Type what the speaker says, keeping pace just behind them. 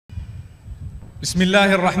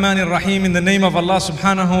Bismillahir Rahmanir Rahim. In the name of Allah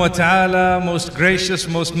subhanahu wa ta'ala, most gracious,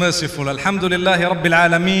 most merciful. Alhamdulillahi Rabbil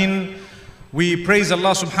Alameen. We praise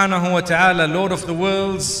Allah subhanahu wa ta'ala, Lord of the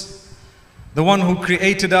worlds, the one who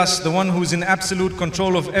created us, the one who's in absolute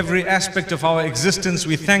control of every aspect of our existence.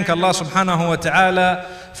 We thank Allah subhanahu wa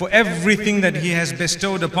ta'ala for everything that He has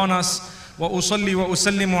bestowed upon us. وأصلي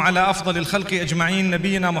وأسلم على أفضل الخلق أجمعين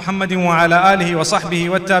نبينا محمد وعلى آله وصحبه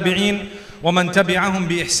والتابعين ومن تبعهم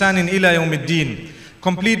بإحسان إلى يوم الدين.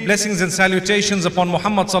 Complete blessings and salutations upon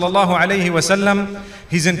Muhammad sallallahu alayhi wasallam,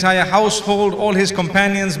 his entire household, all his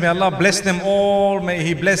companions. May Allah bless them all. May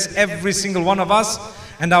He bless every single one of us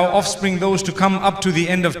and our offspring, those to come up to the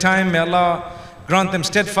end of time. May Allah grant them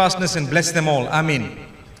steadfastness and bless them all. Ameen.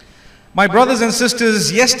 My brothers and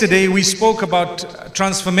sisters, yesterday we spoke about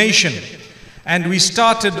transformation, and we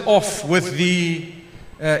started off with the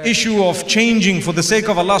issue of changing for the sake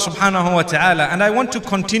of Allah subhanahu wa ta'ala, and I want to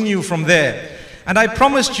continue from there. And I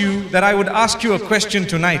promised you that I would ask you a question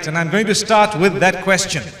tonight, and I'm going to start with that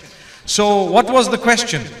question. So what was the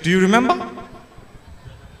question? Do you remember?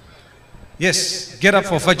 Yes, get up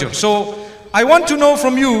for Fajr. So I want to know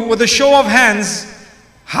from you, with a show of hands,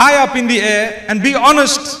 high up in the air, and be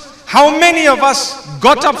honest, how many of us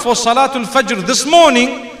got up for Salatul Fajr this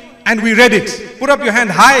morning and we read it? Put up your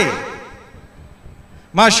hand high.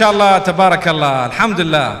 MashaAllah, Tabarakallah,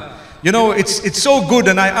 Alhamdulillah. You know, it's so good,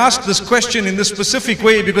 and I asked this question in this specific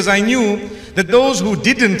way because I knew that those who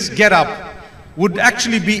didn't get up would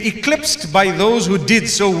actually be eclipsed by those who did,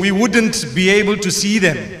 so we wouldn't be able to see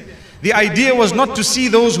them. The idea was not to see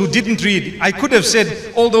those who didn't read. I could have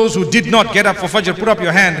said, all those who did not get up for Fajr, put up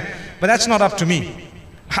your hand, but that's not up to me.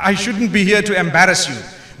 I shouldn't be here to embarrass you.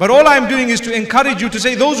 But all I'm doing is to encourage you to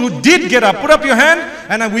say, those who did get up, put up your hand.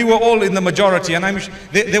 And we were all in the majority. And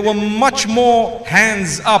there were much more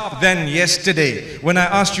hands up than yesterday when I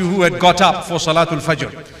asked you who had got up for Salatul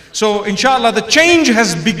Fajr. So inshallah, the change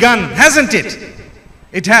has begun, hasn't it?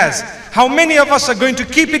 It has. How many of us are going to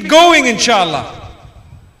keep it going, inshallah?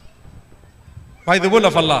 By the will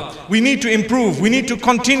of Allah. We need to improve. We need to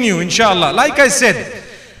continue, inshallah. Like I said,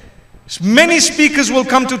 many speakers will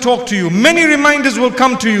come to talk to you. Many reminders will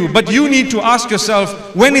come to you. But you need to ask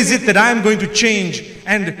yourself, when is it that I am going to change?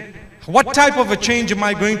 And what type of a change am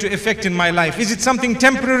I going to effect in my life? Is it something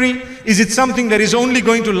temporary? Is it something that is only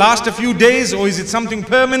going to last a few days? Or is it something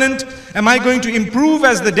permanent? Am I going to improve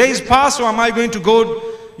as the days pass? Or am I going to go,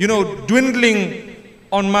 dwindling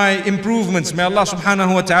on my improvements? May Allah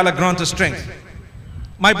subhanahu wa ta'ala grant us strength.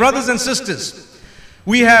 My brothers and sisters,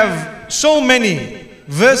 we have so many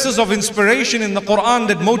verses of inspiration in the Quran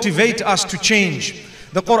that motivate us to change.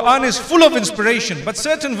 The Quran is full of inspiration, but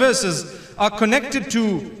certain verses are connected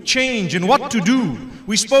to change and what to do.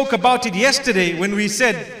 We spoke about it yesterday when we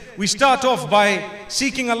said we start off by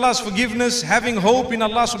seeking Allah's forgiveness, having hope in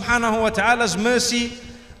Allah subhanahu wa ta'ala's mercy,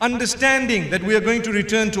 understanding that we are going to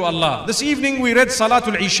return to Allah. This evening we read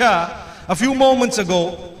Salatul Isha a few moments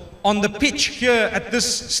ago on the pitch here at this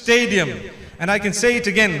stadium. And I can say it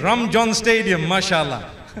again, Ramjan Stadium, mashallah.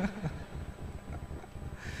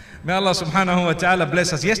 May Allah subhanahu wa ta'ala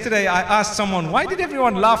bless us. Yesterday I asked someone, why did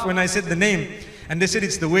everyone laugh when I said the name? And they said,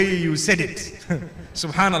 it's the way you said it.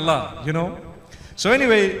 Subhanallah, So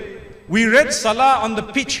anyway, we read Salah on the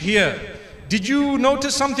pitch here. Did you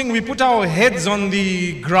notice something? We put our heads on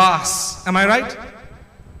the grass. Am I right?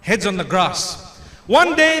 Heads on the grass.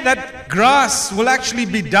 One day that grass will actually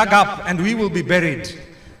be dug up and we will be buried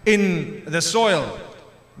in the soil.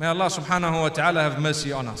 May Allah subhanahu wa ta'ala have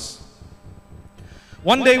mercy on us.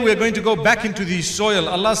 One day we are going to go back into the soil.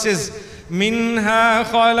 Allah says, Minha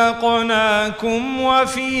khalaqnakum wa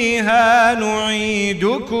fiha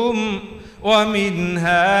nu'idukum wa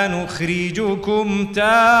minha nukhrijukum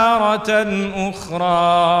taratan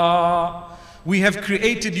ukhra. We have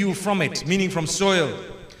created you from it, meaning from soil,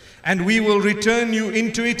 and we will return you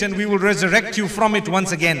into it and we will resurrect you from it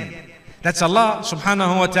once again. That's Allah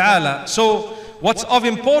subhanahu wa ta'ala. So what's of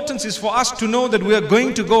importance is for us to know that we are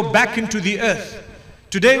going to go back into the earth.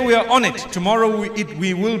 Today we are on it. Tomorrow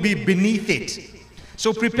we will be beneath it.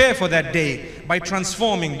 So prepare for that day by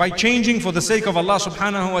transforming, by changing for the sake of Allah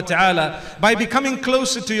subhanahu wa ta'ala, by becoming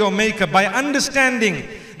closer to your Maker, by understanding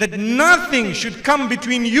that nothing should come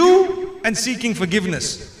between you and seeking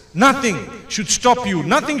forgiveness. Nothing should stop you.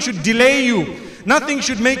 Nothing should delay you. Nothing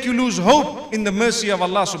should make you lose hope in the mercy of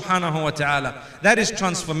Allah subhanahu wa ta'ala. That is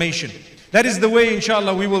transformation. That is the way,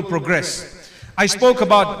 inshallah, we will progress. I spoke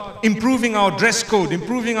about improving our dress code,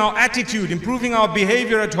 improving our attitude, improving our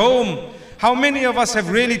behavior at home. How many of us have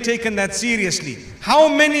really taken that seriously? How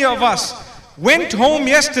many of us went home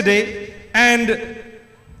yesterday and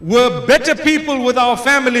were better people with our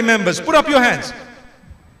family members? Put up your hands.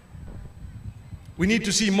 We need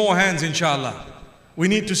to see more hands, inshallah. We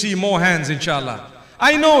need to see more hands, inshallah.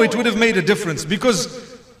 I know it would have made a difference,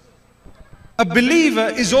 because a believer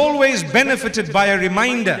is always benefited by a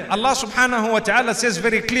reminder. Allah subhanahu wa ta'ala says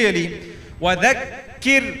very clearly,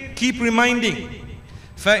 وَذَكِّرْ, keep reminding.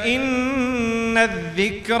 فَإِنَّ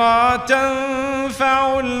الذِّكْرَى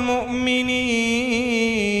تَنْفَعُ الْمُؤْمِنِينَ.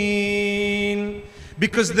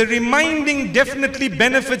 Because the reminding definitely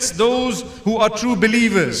benefits those who are true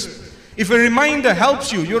believers. If a reminder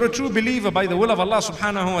helps you, you're a true believer by the will of Allah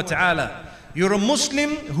subhanahu wa ta'ala. You're a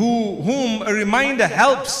Muslim whom a reminder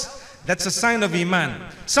helps. That's a sign of Iman.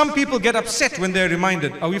 Some people get upset when they're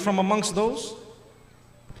reminded. Are we from amongst those?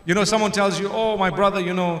 You know, someone tells you, oh my brother,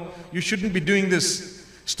 you know, you shouldn't be doing this.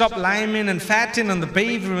 Stop liming and fatting on the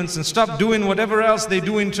pavements and stop doing whatever else they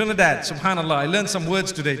do in Trinidad. Subhanallah, I learned some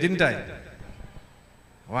words today, didn't I?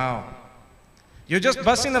 Wow. You're just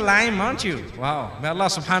busting a lime, aren't you? Wow. May Allah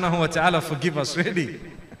subhanahu wa ta'ala forgive us, really.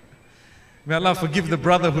 May Allah forgive the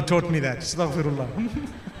brother who taught me that. Astaghfirullah.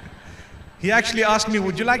 He actually asked me,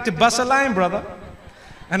 would you like to bust a lime, brother?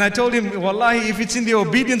 And I told him, wallahi, if it's in the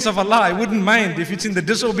obedience of Allah, I wouldn't mind. If it's in the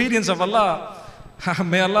disobedience of Allah,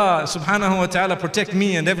 may Allah subhanahu wa ta'ala protect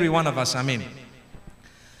me and every one of us. Ameen.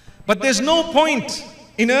 But there's no point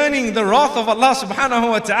in earning the wrath of Allah subhanahu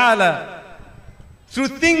wa ta'ala through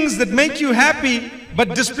things that make you happy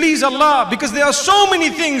but displease Allah, because there are so many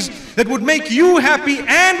things that would make you happy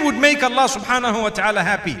and would make Allah subhanahu wa ta'ala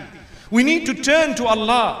happy. We need to turn to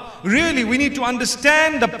Allah. Really, we need to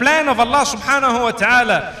understand the plan of Allah subhanahu wa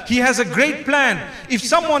ta'ala. He has a great plan. If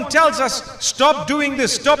someone tells us, stop doing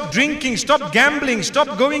this, stop drinking, stop gambling,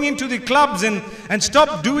 stop going into the clubs and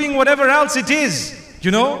stop doing whatever else it is,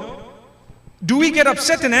 you know, do we get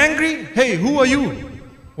upset and angry? Hey, who are you?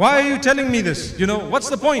 Why are you telling me this? You know, what's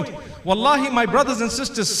the point? Wallahi, my brothers and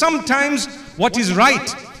sisters, sometimes what is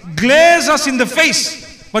right glares us in the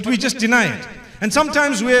face, but we just deny it. And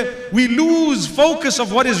sometimes we lose focus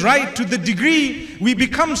of what is right to the degree we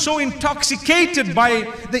become so intoxicated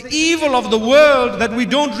by the evil of the world that we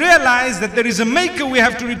don't realize that there is a maker we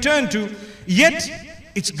have to return to, yet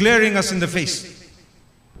it's glaring us in the face.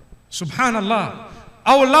 Subhanallah.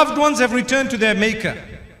 Our loved ones have returned to their maker.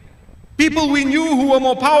 People we knew who were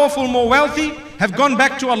more powerful, more wealthy, have gone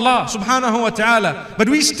back to Allah subhanahu wa ta'ala. But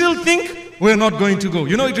we still think we're not going to go.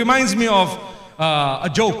 You know, it reminds me of a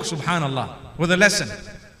joke, subhanallah, with a lesson.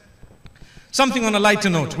 Something on a lighter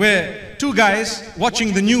note, where two guys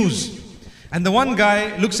watching the news, and the one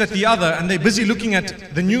guy looks at the other, and they're busy looking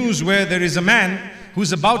at the news where there is a man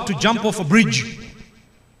who's about to jump off a bridge.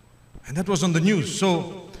 And that was on the news.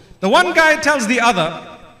 So the one guy tells the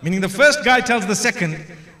other, meaning the first guy tells the second,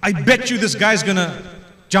 I bet you this guy's gonna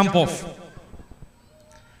jump off.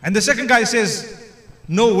 And the second guy says,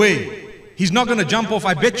 no way, he's not gonna jump off.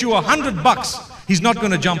 I bet you $100 he's not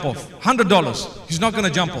gonna jump off. $100, he's not gonna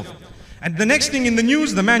jump off. And the next thing in the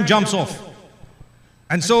news, the man jumps off.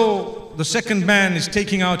 And so the second man is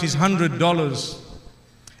taking out his $100.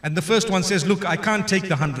 And the first one says, look, I can't take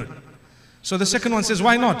the 100. So the second one says,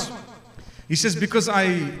 why not? He says, because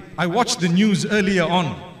I watched the news earlier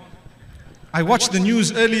on. I watched the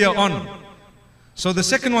news earlier on. So the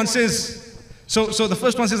second one says, so the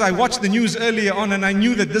first one says, I watched the news earlier on and I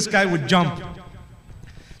knew that this guy would jump.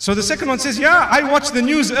 So the second one says, yeah, I watched the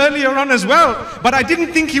news earlier on as well, but I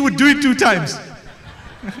didn't think he would do it 2 times.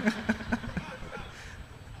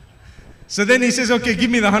 So then he says, okay, give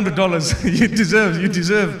me the $100. you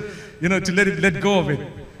deserve, you know, to let go of it.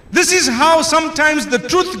 This is how sometimes the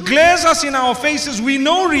truth glares us in our faces. We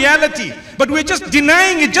know reality, but we're just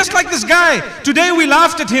denying it, just like this guy. Today we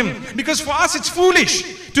laughed at him because for us it's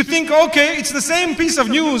foolish to think, okay, it's the same piece of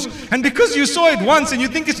news, and because you saw it once and you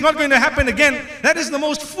think it's not going to happen again, that is the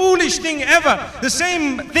most foolish thing ever. The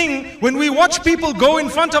same thing when we watch people go in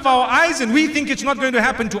front of our eyes and we think it's not going to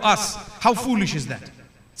happen to us. How foolish is that?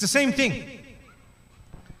 It's the same thing.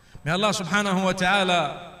 May Allah subhanahu wa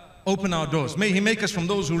ta'ala open our doors. May He make us from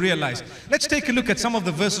those who realize. Let's take a look at some of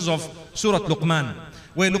the verses of Surah Luqman,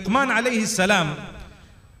 where Luqman alayhi salam,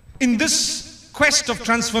 in this quest of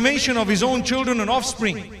transformation of his own children and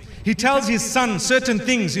offspring, he tells his son certain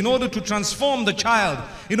things in order to transform the child,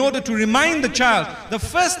 in order to remind the child. The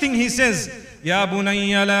first thing he says, Ya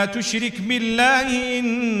bunayya la tushrik billahi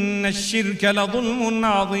inna ash-shirka la dhulmun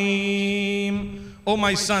azim. O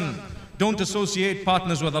my son, don't associate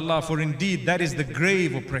partners with Allah, for indeed that is the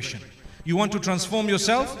grave oppression. You want to transform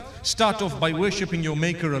yourself? Start off by worshipping your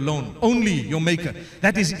Maker alone. Only your Maker.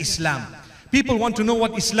 That is Islam. People want to know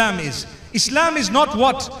what Islam is. Islam is not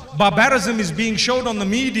what barbarism is being showed on the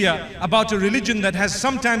media about a religion that has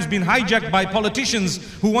sometimes been hijacked by politicians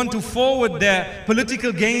who want to forward their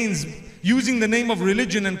political gains using the name of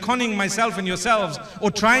religion and conning myself and yourselves,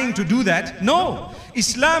 or trying to do that. No,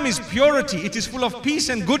 Islam is purity. It is full of peace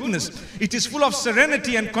and goodness. It is full of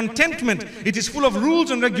serenity and contentment. It is full of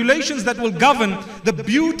rules and regulations that will govern the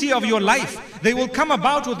beauty of your life. They will come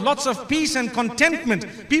about with lots of peace and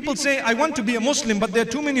contentment. People say, I want to be a Muslim, but there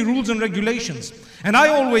are too many rules and regulations. And I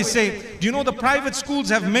always say, do you know the private schools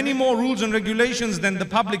have many more rules and regulations than the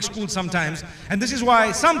public schools sometimes? And this is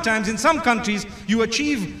why sometimes in some countries you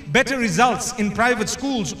achieve better results in private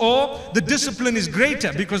schools, or the discipline is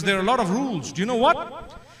greater because there are a lot of rules. Do you know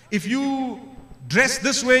what? If you dress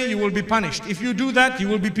this way, you will be punished. If you do that, you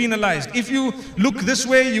will be penalized. If you look this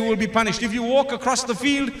way, you will be punished. If you walk across the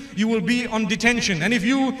field, you will be on detention. And if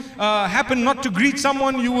you happen not to greet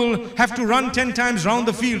someone, you will have to run 10 times round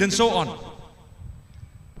the field, and so on.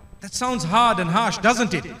 That sounds hard and harsh,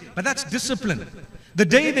 doesn't it? But that's discipline. The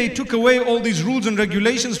day they took away all these rules and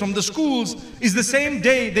regulations from the schools is the same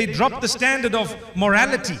day they dropped the standard of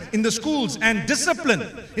morality in the schools and discipline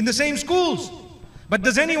in the same schools. But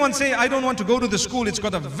does anyone say, I don't want to go to the school, it's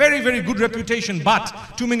got a very, very good reputation, but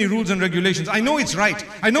too many rules and regulations. I know it's right,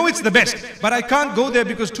 I know it's the best, but I can't go there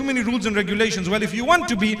because too many rules and regulations. Well, if you want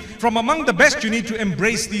to be from among the best, you need to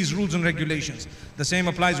embrace these rules and regulations. The same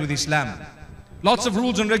applies with Islam. Lots of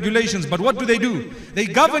rules and regulations, but what do? They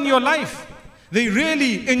govern your life. They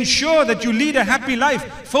really ensure that you lead a happy life,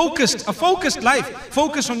 a focused life.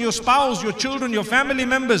 Focus on your spouse, your children, your family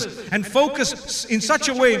members, and focus in such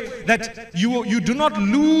a way that you do not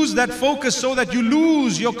lose that focus, so that you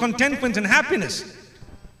lose your contentment and happiness.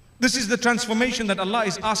 This is the transformation that Allah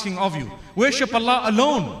is asking of you. Worship Allah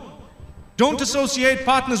alone. Don't associate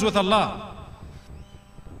partners with Allah.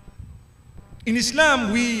 In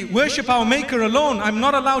Islam, we worship our Maker alone. I'm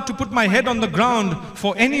not allowed to put my head on the ground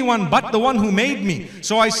for anyone but the one who made me.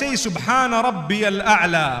 So I say, Subhana Rabbi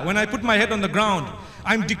al-A'la. When I put my head on the ground,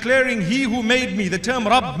 I'm declaring He who made me. The term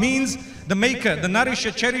Rabb means the Maker, the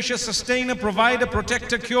nourisher, cherisher, sustainer, provider,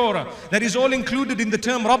 protector, curer. That is all included in the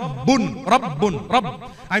term Rabbun, Rabbun,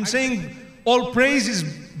 Rabb. I'm saying all praise is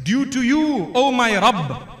due to you, O my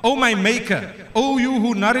Rabb, O my Maker, O you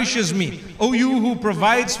who nourishes me, O you who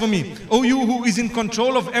provides for me, O you who is in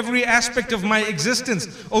control of every aspect of my existence,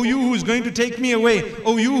 O you who is going to take me away,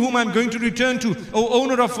 O you whom I'm going to return to, O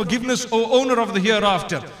owner of forgiveness, O owner of the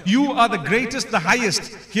hereafter. You are the greatest, the highest.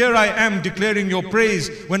 Here I am declaring your praise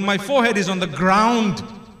when my forehead is on the ground.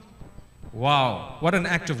 Wow, what an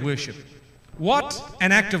act of worship. What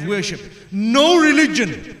an act of worship. No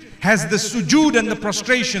religion has the sujood and the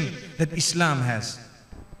prostration that Islam has.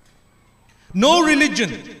 No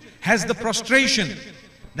religion has the prostration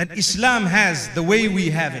that Islam has the way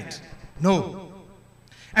we have it. No.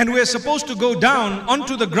 And we're supposed to go down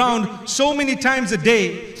onto the ground so many times a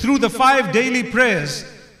day through the 5 daily prayers.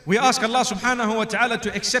 We ask Allah subhanahu wa ta'ala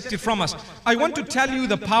to accept it from us. I want to tell you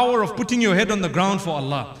the power of putting your head on the ground for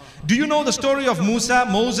Allah. Do you know the story of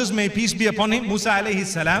Moses, may peace be upon him, Musa alayhi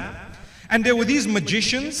salam? And there were these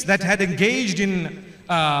magicians that had engaged in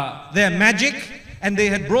their magic, and they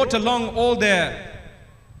had brought along all their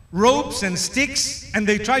ropes and sticks, and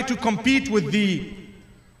they tried to compete with the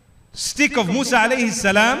stick of Musa alayhi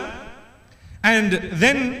salam. And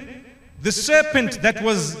then the serpent that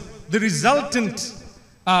was the resultant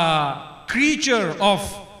creature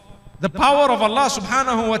of the power of Allah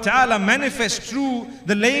subhanahu wa ta'ala manifest through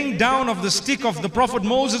the laying down of the stick of the Prophet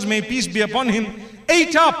Moses, may peace be upon him,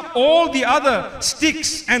 ate up all the other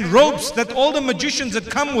sticks and ropes that all the magicians had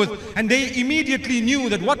come with, and they immediately knew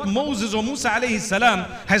that what Moses or Musa alayhi salam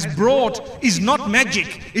has brought is not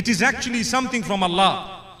magic, it is actually something from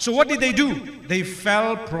Allah. So what did they do? They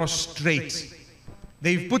fell prostrate.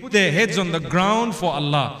 They put their heads on the ground for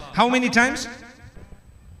Allah. How many times?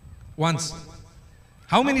 Once.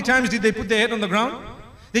 How many times did they put their head on the ground?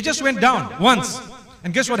 They just went down once.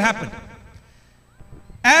 And guess what happened?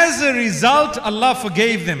 As a result, Allah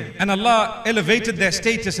forgave them, and Allah elevated their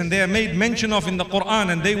status, and they are made mention of in the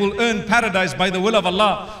Quran, and they will earn paradise by the will of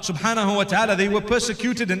Allah subhanahu wa ta'ala. They were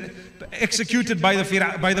persecuted and executed by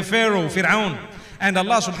the Pharaoh, Fir'aun. And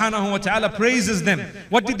Allah subhanahu wa ta'ala praises them.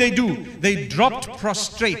 What did they do? They dropped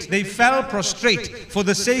prostrate. They fell prostrate for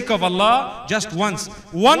the sake of Allah just once.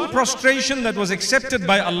 One prostration that was accepted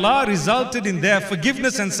by Allah resulted in their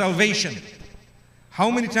forgiveness and salvation.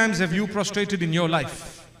 How many times have you prostrated in your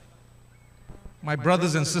life? My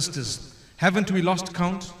brothers and sisters, haven't we lost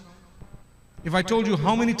count? If I told you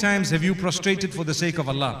how many times have you prostrated for the sake of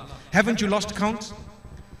Allah, haven't you lost count?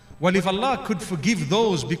 Well, if Allah could forgive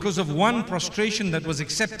those because of one prostration that was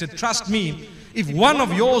accepted, trust me, if one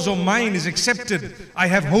of yours or mine is accepted, I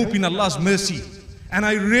have hope in Allah's mercy. And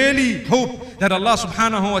I really hope that Allah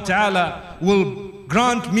subhanahu wa ta'ala will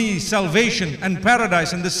grant me salvation and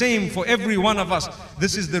paradise, and the same for every one of us.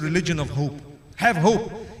 This is the religion of hope. Have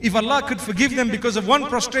hope. If Allah could forgive them because of one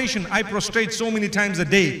prostration, I prostrate so many times a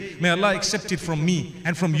day. May Allah accept it from me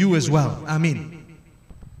and from you as well. Ameen.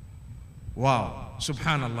 Wow.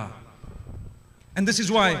 Subhanallah. And this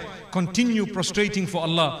is why continue prostrating for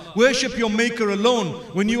Allah. Worship your Maker alone.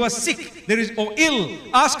 When you are sick or ill,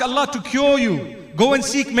 ask Allah to cure you. Go and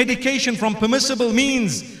seek medication from permissible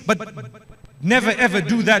means, but never ever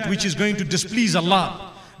do that which is going to displease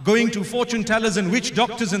Allah. Going to fortune tellers and witch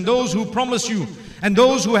doctors and those who promise you, and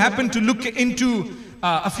those who happen to look into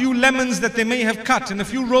a few lemons that they may have cut and a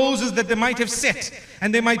few roses that they might have set,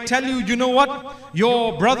 and they might tell you, you know what,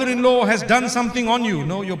 your brother-in-law has done something on you.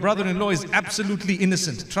 No, your brother-in-law is absolutely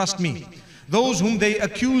innocent, trust me. Those whom they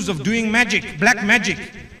accuse of doing magic, black magic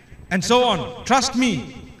and so on, trust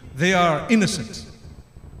me, they are innocent.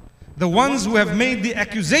 The ones who have made the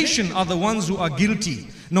accusation are the ones who are guilty,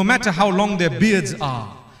 no matter how long their beards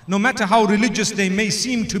are, no matter how religious they may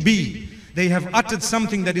seem to be. They have uttered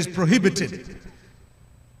something that is prohibited.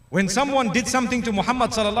 When someone did something to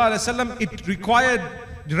Muhammad sallallahu alaihi wasallam, it required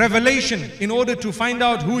revelation in order to find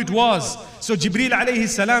out who it was. So Jibreel alayhi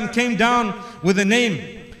salam came down with a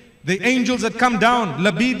name. The angels had come down,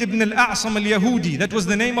 Labid ibn al-A'sam al-Yahudi, that was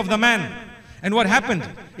the name of the man. And what happened?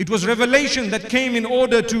 It was revelation that came in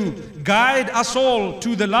order to guide us all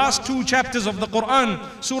to the last two chapters of the Quran,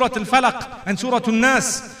 Surah Al-Falaq and Surah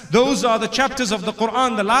Al-Nas. Those are the chapters of the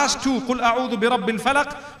Quran, the last two, قُلْ أَعُوذُ بِرَبِّ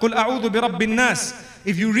الْفَلَقِ قُلْ أَعُوذُ بِرَبِّ النَّاسِ.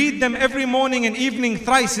 If you read them every morning and evening,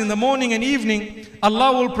 thrice in the morning and evening,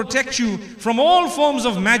 Allah will protect you from all forms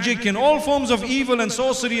of magic and all forms of evil and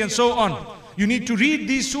sorcery and so on. You need to read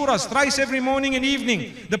these surahs thrice every morning and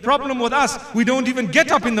evening. The problem with us, we don't even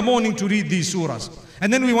get up in the morning to read these surahs.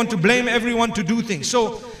 And then we want to blame everyone to do things.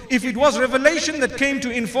 So, if it was revelation that came to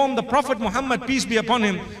inform the Prophet Muhammad, peace be upon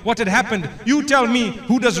him, what had happened, you tell me,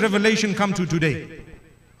 who does revelation come to today?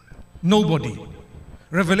 Nobody.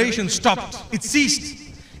 Revelation stopped. It ceased.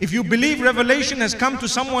 If you believe revelation has come to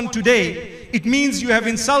someone today, it means you have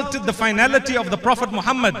insulted the finality of the Prophet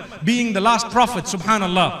Muhammad being the last prophet,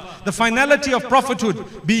 subhanallah. The finality of prophethood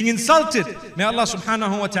being insulted. May Allah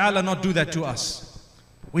subhanahu wa ta'ala not do that to us.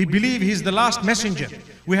 We believe he's the last messenger.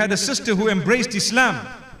 We had a sister who embraced Islam.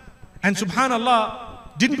 And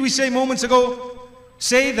subhanallah, didn't we say moments ago,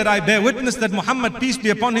 say that I bear witness that Muhammad, peace be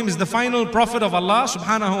upon him, is the final prophet of Allah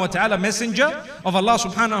subhanahu wa ta'ala, messenger of Allah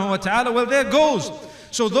subhanahu wa ta'ala. Well, there goes.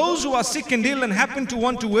 So those who are sick and ill and happen to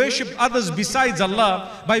want to worship others besides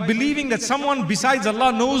Allah, by believing that someone besides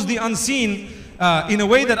Allah knows the unseen in a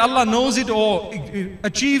way that Allah knows it or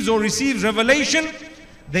achieves or receives revelation,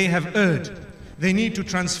 they have erred. They need to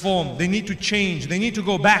transform, they need to change, they need to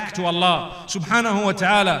go back to Allah subhanahu wa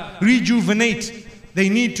ta'ala, rejuvenate. They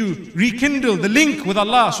need to rekindle the link with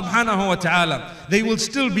Allah subhanahu wa ta'ala. They will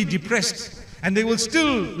still be depressed. And they will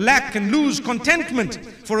still lack and lose contentment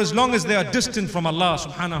for as long as they are distant from Allah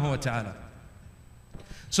subhanahu wa ta'ala.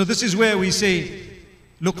 So this is where we say,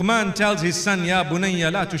 Luqman tells his son, Ya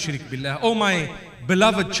bunayya la tushrik billah. Oh my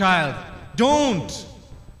beloved child,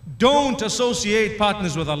 don't associate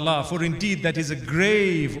partners with Allah, for indeed that is a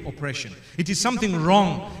grave oppression. It is something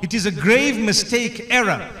wrong. It is a grave mistake,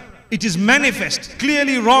 error. It is manifest,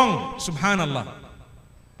 clearly wrong, subhanallah.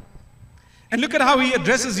 And look at how he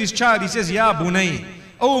addresses his child. He says, Ya bunay,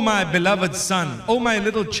 oh my beloved son, oh my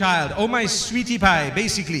little child, oh my sweetie pie,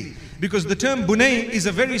 basically. Because the term bunay is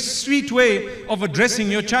a very sweet way of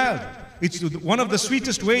addressing your child. It's one of the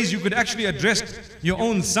sweetest ways you could actually address your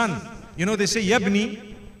own son. You know, they say,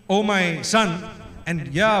 Yabni, oh my son,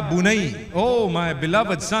 and Ya bunay, oh my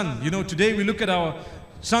beloved son. You know, today we look at our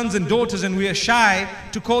sons and daughters and we are shy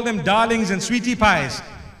to call them darlings and sweetie pies.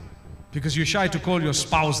 Because you're shy to call your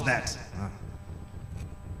spouse that.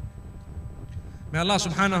 May Allah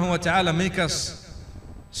subhanahu wa ta'ala make us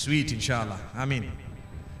sweet, inshallah. Ameen.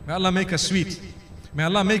 May Allah make us sweet. May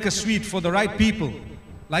Allah make us sweet for the right people.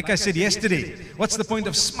 Like I said yesterday, what's the point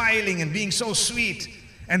of smiling and being so sweet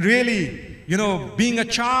and really, you know, being a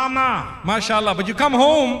charmer, mashallah. But you come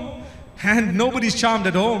home and nobody's charmed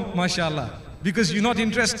at home, mashallah, because you're not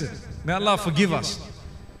interested. May Allah forgive us.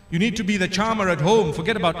 You need to be the charmer at home.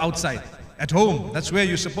 Forget about outside. At home, that's where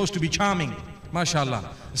you're supposed to be charming. MashaAllah.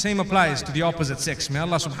 The same applies to the opposite sex. May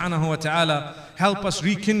Allah subhanahu wa ta'ala help us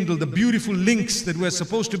rekindle the beautiful links that we're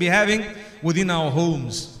supposed to be having within our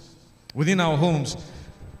homes. Within our homes.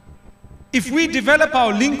 If we develop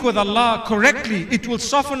our link with Allah correctly, it will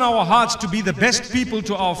soften our hearts to be the best people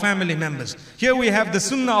to our family members. Here we have the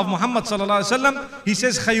sunnah of Muhammad sallallahu alaihi wasallam. He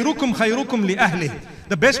says, "Khayrukum khayrukum li ahli."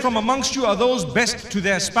 The best from amongst you are those best to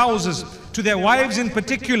their spouses, to their wives in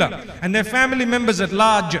particular, and their family members at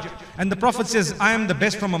large. And the Prophet says, "I am the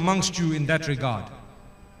best from amongst you in that regard."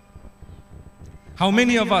 How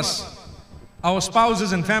many of us, our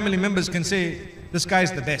spouses and family members, can say, "This guy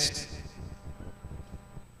is the best"?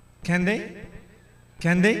 Can they?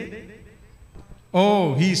 Can they?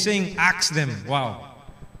 Oh, he's saying axe them. Wow.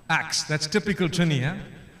 Axe. That's typical Trini, huh?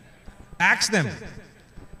 Axe them.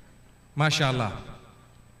 MashaAllah.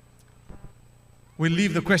 We'll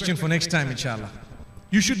leave the question for next time, inshallah.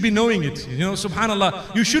 You should be knowing it. You know,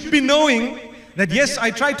 subhanallah. You should be knowing that yes,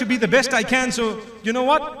 I try to be the best I can. So, you know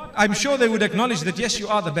what? I'm sure they would acknowledge that yes, you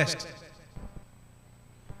are the best.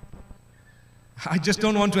 I just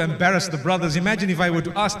don't want to embarrass the brothers. Imagine if I were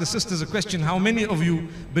to ask the sisters a question, how many of you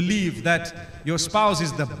believe that your spouse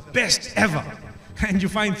is the best ever? And you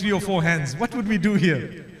find 3 or 4 hands. What would we do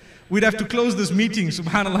here? We'd have to close this meeting,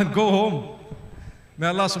 subhanAllah, and go home. May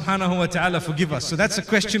Allah subhanahu wa ta'ala forgive us. So that's a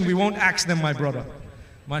question we won't ask them, my brother.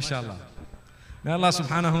 MashaAllah. May Allah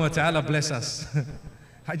subhanahu wa ta'ala bless us.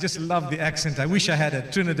 I just love the accent. I wish I had a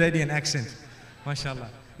Trinidadian accent. MashaAllah.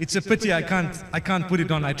 It's a pity I can't put it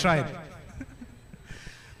on. I tried.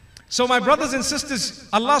 So my brothers and sisters,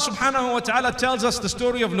 Allah subhanahu wa ta'ala tells us the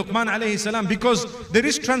story of Luqman alayhi salam because there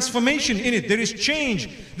is transformation in it, there is change.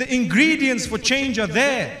 The ingredients for change are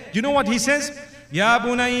there. You know what he says? Ya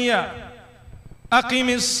bunayya,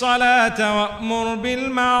 aqimis salata wa'mur bil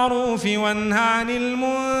ma'ruf wanha 'anil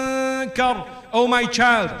munkar. O my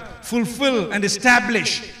child, fulfill and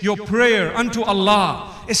establish your prayer unto Allah.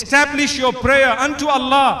 Establish your prayer unto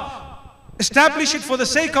Allah. Establish it for the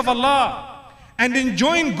sake of Allah. And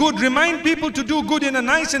enjoin good, remind people to do good in a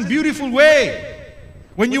nice and beautiful way.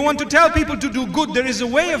 When you want to tell people to do good, there is a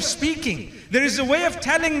way of speaking. There is a way of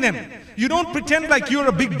telling them. You don't pretend like you're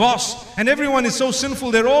a big boss and everyone is so sinful,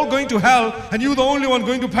 they're all going to hell and you're the only one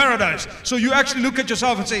going to paradise. So you actually look at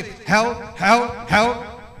yourself and say, hell, hell, hell,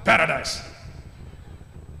 paradise.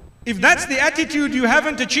 If that's the attitude, you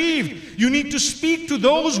haven't achieved. You need to speak to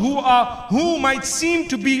those who might seem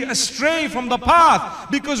to be astray from the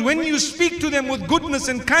path, because when you speak to them with goodness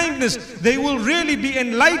and kindness, they will really be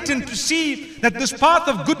enlightened to see that this path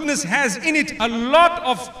of goodness has in it a lot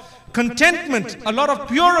of contentment, a lot of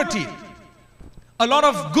purity, a lot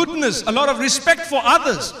of goodness, a lot of respect for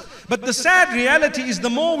others. But the sad reality is the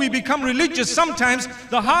more we become religious, sometimes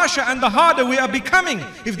the harsher and the harder we are becoming.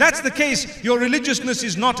 If that's the case, your religiousness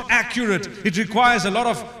is not accurate. It requires a lot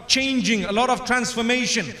of changing, a lot of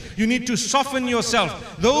transformation. You need to soften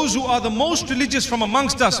yourself. Those who are the most religious from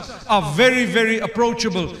amongst us are very, very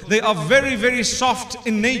approachable. They are very, very soft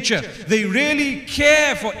in nature. They really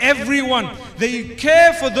care for everyone. They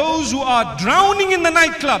care for those who are drowning in the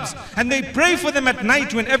nightclubs, and they pray for them at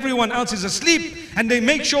night when everyone else is asleep, and they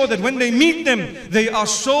make sure that when they meet them, they are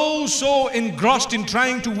so engrossed in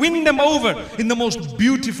trying to win them over in the most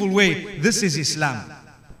beautiful way. This is Islam.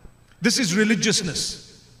 This is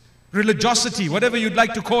religiousness, religiosity, whatever you'd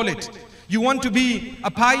like to call it. You want to be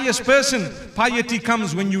a pious person. Piety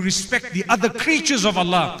comes when you respect the other creatures of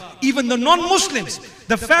Allah, even the non-Muslims.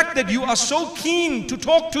 The fact that you are so keen to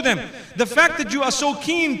talk to them, the fact that you are so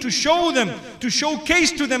keen to show them, to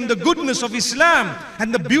showcase to them the goodness of Islam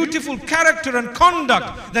and the beautiful character and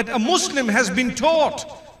conduct that a Muslim has been taught,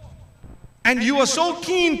 and you are so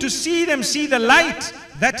keen to see them see the light,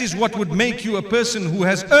 that is what would make you a person who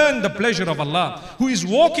has earned the pleasure of Allah, who is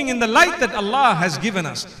walking in the light that Allah has given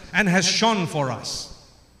us and has shone for us.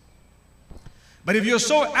 But if you're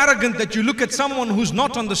so arrogant that you look at someone who's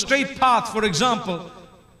not on the straight path, for example,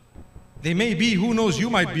 they may be, who knows,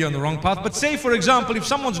 you might be on the wrong path, but say for example, if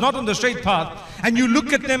someone's not on the straight path and you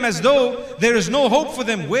look at them as though there is no hope for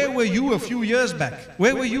them, where were you a few years back?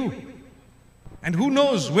 Where were you? And who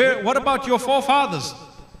knows, what about your forefathers?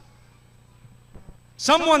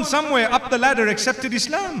 Someone somewhere up the ladder accepted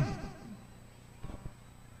Islam.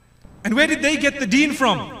 And where did they get the deen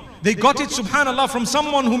from? They got it, subhanallah, from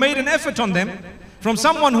someone who made an effort on them, from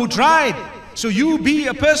someone who tried. So you be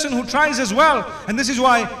a person who tries as well. And this is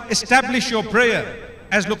why establish your prayer.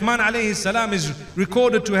 As Luqman alayhi salam is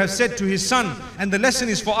recorded to have said to his son, and the lesson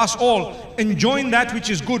is for us all, enjoin that which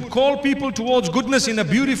is good. Call people towards goodness in a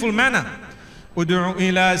beautiful manner. Ud'u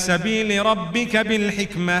ila sabili rabbika bil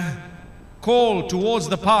hikmah. Call towards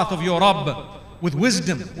the path of your Rabb with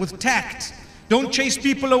wisdom, with tact. Don't chase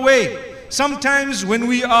people away. Sometimes when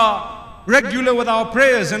we are regular with our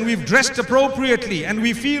prayers and we've dressed appropriately and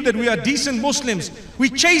we feel that we are decent Muslims, we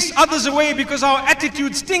chase others away because our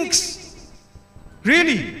attitude stinks.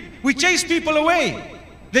 Really, we chase people away.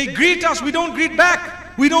 They greet us, we don't greet back.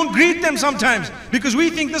 We don't greet them sometimes because we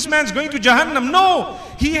think this man's going to Jahannam. No,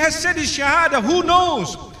 he has said his Shahada. Who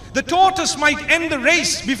knows? The tortoise might end the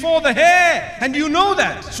race before the hare, and you know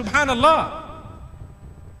that. Subhanallah.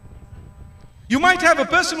 You might have a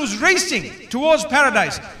person who's racing towards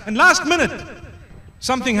paradise, and last minute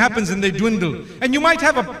something happens and they dwindle. And you might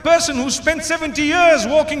have a person who spent 70 years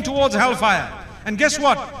walking towards hellfire, and guess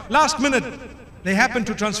what? Last minute they happen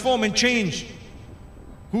to transform and change.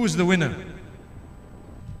 Who is the winner?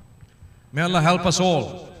 May Allah help us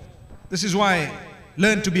all. This is why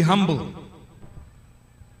learn to be humble.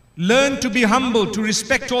 Learn to be humble, to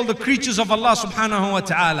respect all the creatures of Allah subhanahu wa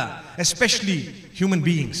ta'ala, especially human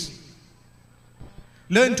beings.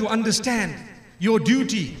 Learn to understand your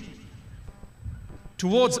duty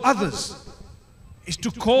towards others is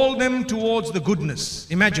to call them towards the goodness.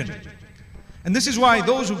 Imagine. And this is why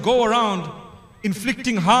those who go around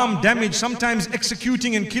inflicting harm, damage, sometimes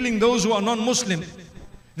executing and killing those who are non-Muslim,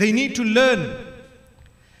 they need to learn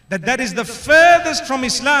that that is the furthest from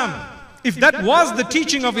Islam. If that was the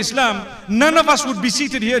teaching of Islam, none of us would be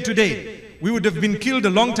seated here today. We would have been killed a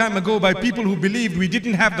long time ago by people who believed we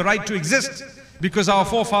didn't have the right to exist because our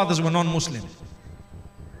forefathers were non-Muslim.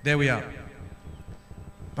 There we are.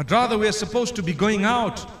 But rather we are supposed to be going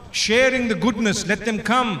out, sharing the goodness. Let them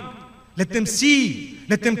come, let them see,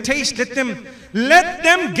 let them taste, let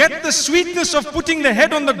them get the sweetness of putting the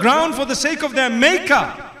head on the ground for the sake of their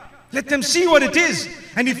maker. Let them see what it is.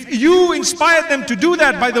 And if you inspire them to do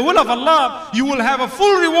that by the will of Allah, you will have a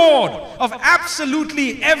full reward of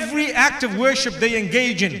absolutely every act of worship they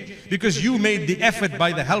engage in, because you made the effort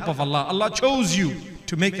by the help of Allah. Allah chose you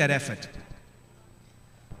to make that effort.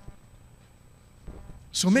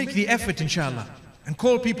 So make the effort, inshallah, and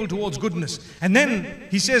call people towards goodness. And then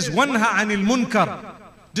he says, "Wanha anil munkar."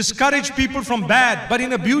 Discourage people from bad, but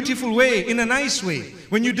in a beautiful way, in a nice way.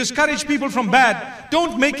 When you discourage people from bad,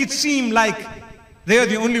 don't make it seem like they are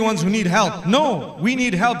the only ones who need help. No, we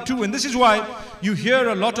need help too. And this is why you hear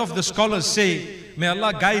a lot of the scholars say, may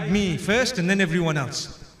Allah guide me first and then everyone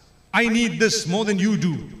else. I need this more than you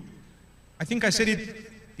do. I think I said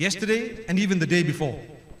it yesterday and even the day before.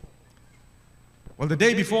 Well, the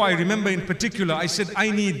day before, I remember in particular, I said, I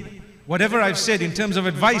need whatever I've said in terms of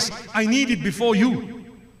advice, I need it before you.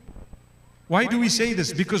 Why do we say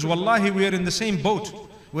this? Because wallahi, we are in the same boat.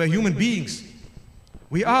 We are human beings.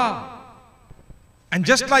 We are. And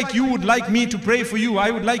just like you would like me to pray for you,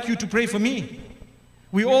 I would like you to pray for me.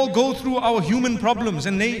 We all go through our human problems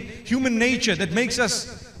and human nature that makes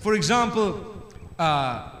us, for example,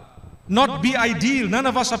 not be ideal. None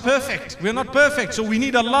of us are perfect. We are not perfect. So we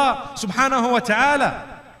need Allah subhanahu wa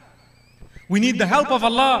ta'ala. We need the help of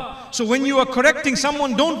Allah. So when you are correcting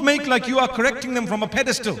someone, don't make like you are correcting them from a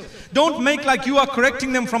pedestal. Don't make like you are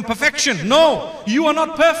correcting them from perfection. No, you are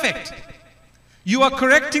not perfect. You are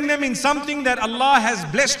correcting them in something that Allah has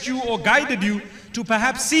blessed you or guided you to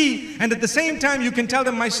perhaps see. And at the same time, you can tell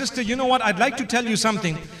them, my sister, you know what, I'd like to tell you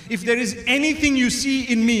something. If there is anything you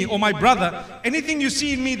see in me, or my brother, anything you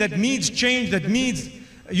see in me that needs change, that needs,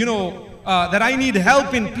 that I need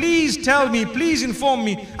help in, please tell me, please inform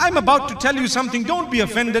me. I'm about to tell you something, don't be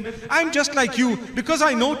offended. I'm just like you. Because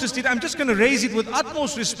I noticed it, I'm just going to raise it with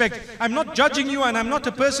utmost respect. I'm not judging you, and I'm not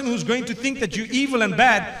a person who's going to think that you're evil and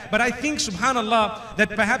bad. But I think, subhanallah,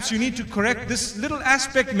 that perhaps you need to correct this little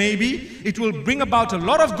aspect. Maybe it will bring about a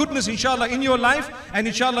lot of goodness, inshallah, in your life. And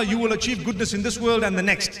inshallah, you will achieve goodness in this world and the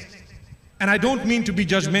next. And I don't mean to be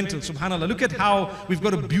judgmental, subhanallah. Look at how we've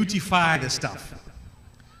got to beautify this stuff.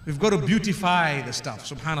 We've got to beautify the stuff,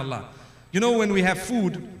 subhanallah. You know, when we have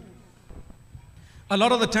food, a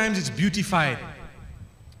lot of the times it's beautified.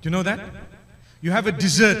 Do you know that? You have a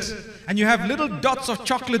dessert and you have little dots of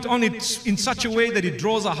chocolate on it in such a way that it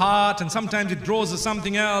draws a heart, and sometimes it draws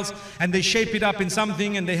something else, and they shape it up in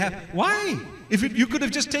something, and they have... Why? You could have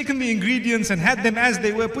just taken the ingredients and had them as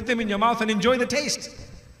they were, put them in your mouth and enjoy the taste.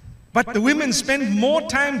 But the women spend more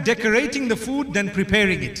time decorating the food than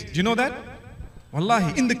preparing it. Do you know that?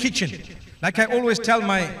 Wallahi, in the kitchen. Like I always tell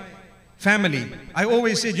my family, I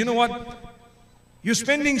always say, you know what? You're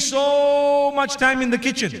spending so much time in the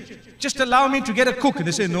kitchen. Just allow me to get a cook.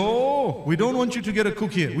 They say, no, we don't want you to get a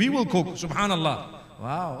cook here. We will cook, subhanallah.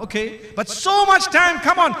 Wow, okay. But so much time,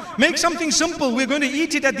 come on, make something simple. We're going to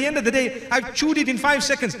eat it at the end of the day. I've chewed it in 5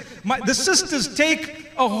 seconds. The sisters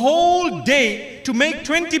take a whole day to make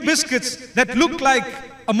 20 biscuits that look like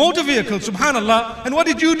a motor vehicle, subhanallah. And what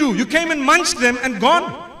did you do? You came and munched them and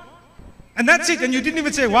gone. And that's it. And you didn't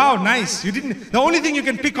even say, wow, nice. You didn't. The only thing you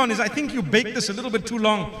can pick on is, I think you baked this a little bit too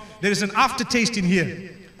long. There is an aftertaste in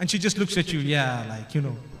here. And she just looks at you, yeah, like, you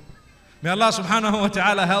know. May Allah subhanahu wa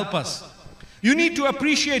ta'ala help us. You need to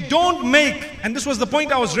appreciate, don't make, and this was the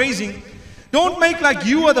point I was raising, don't make like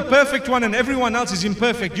you are the perfect one and everyone else is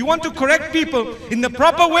imperfect. You want to correct people in the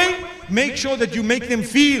proper way, make sure that you make them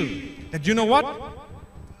feel that, you know what?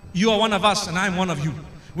 You are one of us and I'm one of you.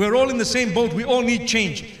 We're all in the same boat, we all need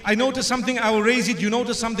change. I notice something, I will raise it. You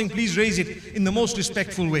notice something, please raise it in the most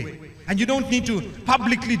respectful way. And you don't need to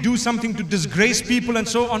publicly do something to disgrace people and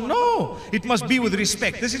so on. No, it must be with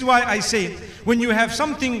respect. This is why I say, when you have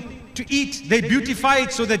something to eat, they beautify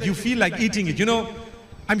it so that you feel like eating it. You know,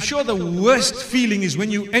 I'm sure the worst feeling is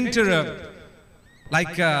when you enter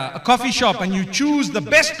a coffee shop and you choose the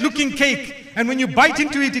best looking cake, and when you bite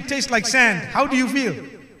into it, it tastes like sand. How do you feel?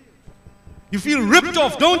 You feel ripped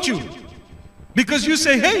off, don't you? Because you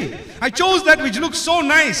say, hey, I chose that which looks so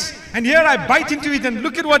nice, and here I bite into it and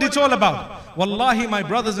look at what it's all about. Wallahi, my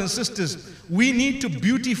brothers and sisters, we need to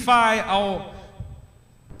beautify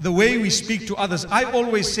the way we speak to others. I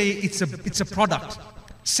always say it's a product.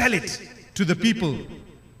 Sell it to the people.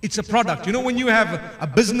 It's a product. You know, when you have a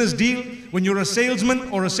business deal, when you're a salesman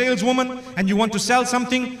or a saleswoman and you want to sell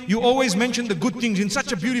something, you always mention the good things in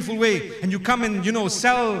such a beautiful way, and you come and, you know,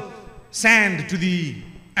 sell sand to the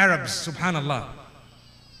Arabs, subhanallah.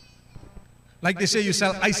 Like they say, you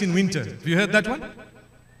sell ice in winter. Have you heard that one?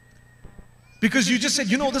 Because you just said,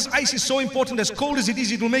 you know, this ice is so important, as cold as it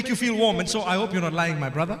is, it will make you feel warm. And so I hope you're not lying, my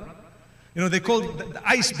brother. You know, they call the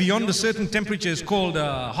ice beyond a certain temperature is called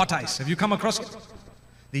hot ice. Have you come across it?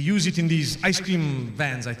 They use it in these ice cream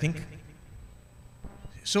vans, I think.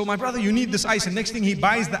 So my brother, you need this ice, and next thing he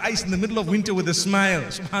buys the ice in the middle of winter with a smile.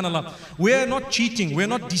 Subhanallah. We're not cheating, we're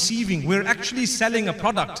not deceiving, we're actually selling a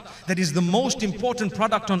product that is the most important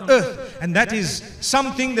product on earth, and that is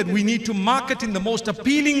something that we need to market in the most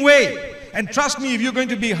appealing way. And trust me, if you're going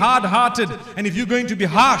to be hard-hearted and if you're going to be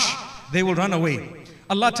harsh, they will run away.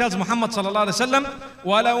 Allah tells Muhammad sallallahu alaihi wasallam,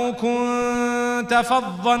 وَلَوْ كُنْتَ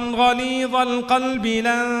فَضًّا غَلِيظَ الْقَلْبِ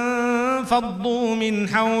لَانْفَضُّوا مِنْ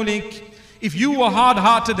حَوْلِكَ. If you were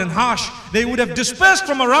hard-hearted and harsh, they would have dispersed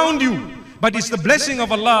from around you. But it's the blessing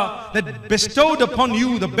of Allah that bestowed upon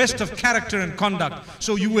you the best of character and conduct.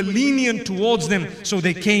 So you were lenient towards them, so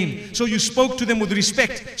they came. So you spoke to them with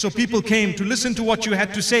respect, so people came to listen to what you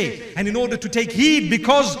had to say. And in order to take heed,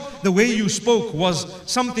 because the way you spoke was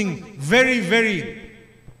something very, very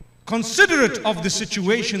considerate of the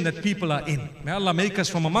situation that people are in. May Allah make us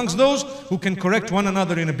from amongst those who can correct one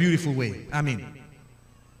another in a beautiful way. Ameen.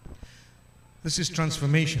 This is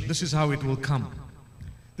transformation. This is how it will come.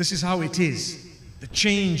 This is how it is. The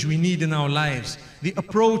change we need in our lives, the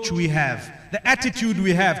approach we have, the attitude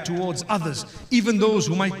we have towards others, even those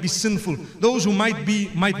who might be sinful, those who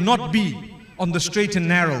might not be on the straight and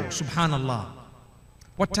narrow. Subhanallah.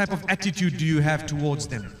 What type of attitude do you have towards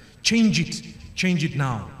them? Change it. Change it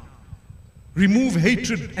now. Remove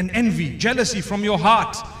hatred and envy, jealousy from your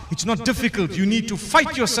heart. It's not difficult. You need to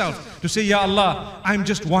fight yourself to say, Ya Allah, I'm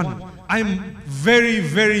just one. I'm very,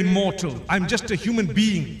 very mortal. I'm just a human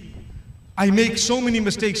being. I make so many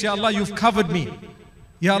mistakes. Ya Allah, you've covered me.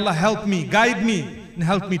 Ya Allah, help me, guide me, and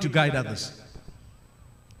help me to guide others.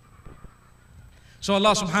 So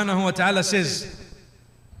Allah subhanahu wa ta'ala says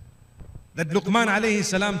that Luqman alayhi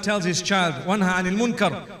salam tells his child, وَانْهَا عَنِ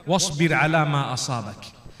الْمُنْكَرِ وَاصْبِرْ عَلَى مَا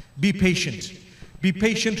أَصَابَكِ. Be patient. Be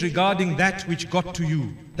patient regarding that which got to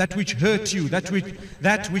you, that which hurt you, that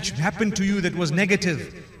which happened to you that was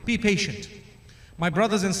negative. Be patient. My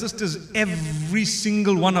brothers and sisters, every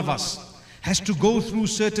single one of us has to go through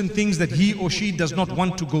certain things that he or she does not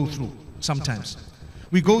want to go through sometimes.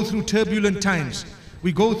 We go through turbulent times.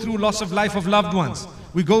 We go through loss of life of loved ones.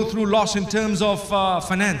 We go through loss in terms of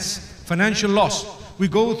financial loss. We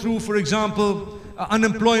go through, for example,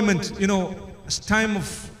 unemployment, you know,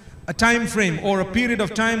 a time frame or a period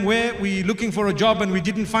of time where we're looking for a job and we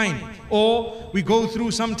didn't find. Or we go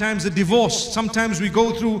through sometimes a divorce. Sometimes we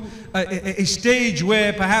go through a stage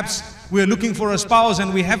where perhaps we're looking for a spouse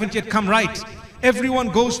and we haven't yet come right. Everyone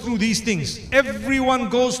goes through these things. Everyone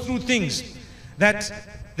goes through things that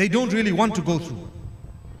they don't really want to go through.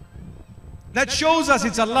 That shows us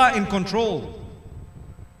it's Allah in control.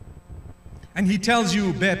 And He tells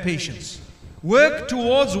you, bear patience. Work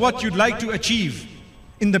towards what you'd like to achieve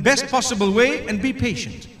in the best possible way and be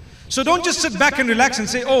patient. So don't just sit back and relax and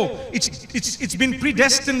say, oh, it's been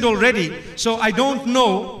predestined already, so I don't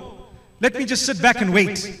know. Let me just sit back and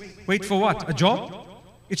wait. Wait for what? A job?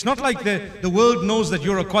 It's not like the world knows that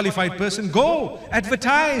you're a qualified person. Go,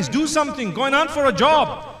 advertise, do something, go out for a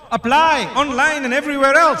job, apply online and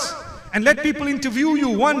everywhere else. And let people interview you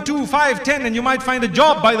 1, 2, 5, 10, and you might find a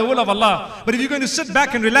job by the will of Allah. But if you're going to sit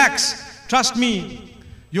back and relax, trust me,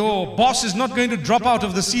 Your boss is not going to drop out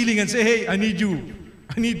of the ceiling and say, hey, I need you.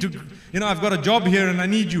 I need to, I've got a job here and I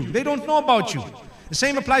need you. They don't know about you. The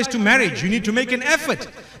same applies to marriage. You need to make an effort.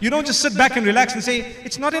 You don't just sit back and relax and say,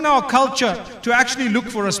 it's not in our culture to actually look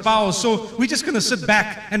for a spouse, so we're just going to sit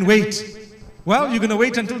back and wait. Well, you're going to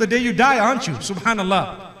wait until the day you die, aren't you?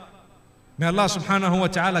 Subhanallah. May Allah subhanahu wa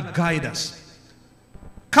ta'ala guide us.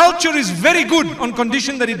 Culture is very good on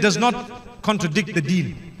condition that it does not contradict the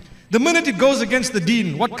deen. The minute it goes against the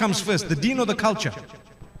deen, what comes first, the deen or the culture?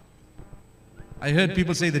 I heard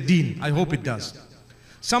people say the deen. I hope it does.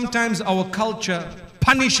 Sometimes our culture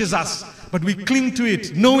punishes us, but we cling to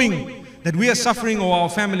it knowing that we are suffering or our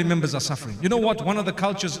family members are suffering. You know what one of the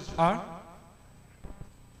cultures are?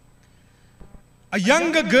 A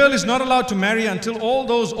younger girl is not allowed to marry until all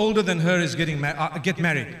those older than her is get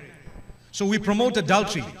married. So we promote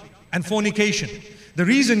adultery and fornication. The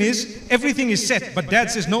reason is everything is set, but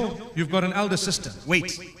dad says, no, you've got an elder sister.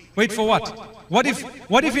 Wait. Wait for what? What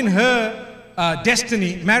if in her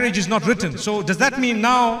destiny, marriage is not written? So does that mean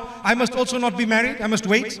now I must also not be married? I must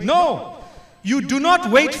wait? No. You do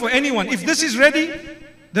not wait for anyone. If this is ready,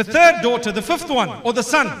 the third daughter, the fifth one, or the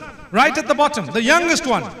son, right at the bottom, the youngest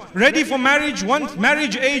one, ready for marriage, once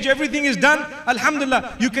marriage age, everything is done,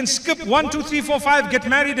 alhamdulillah, you can skip 1, 2, 3, 4, 5, get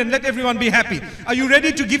married and let everyone be happy. Are you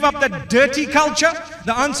ready to give up that dirty culture?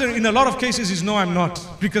 The answer in a lot of cases is no, I'm not,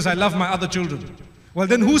 because I love my other children. Well,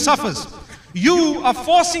 then who suffers? You are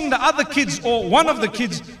forcing the other kids or one of the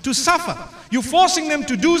kids to suffer. You're forcing them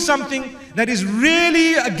to do something that is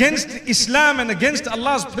really against Islam and against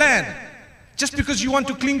Allah's plan, just because you want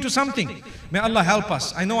to cling to something. May Allah help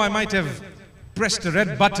us. I know I might have pressed a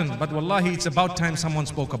red button, but wallahi, it's about time someone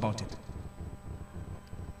spoke about it.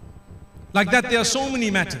 Like that, there are so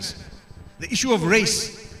many matters. The issue of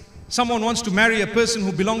race. Someone wants to marry a person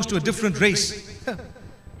who belongs to a different race.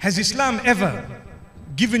 Has Islam ever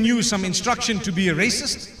given you some instruction to be a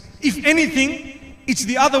racist? If anything, it's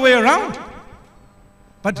the other way around.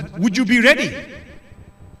 But would you be ready?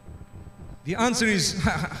 The answer is,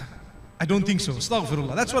 I don't think so.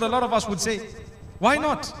 Astaghfirullah. That's what a lot of us would say. Why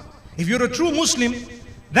not? If you're a true Muslim,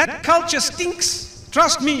 that culture stinks.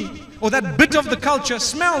 Trust me. Or that bit of the culture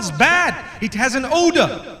smells bad. It has an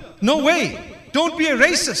odor. No way. Don't be a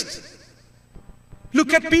racist.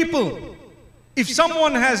 Look at people. If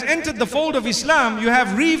someone has entered the fold of Islam, you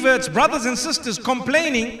have reverts, brothers and sisters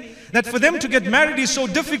complaining that for them to get married is so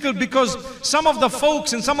difficult because some of the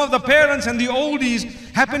folks and some of the parents and the oldies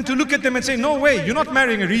happen to look at them and say, no way, you're not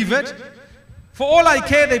marrying a revert. For all I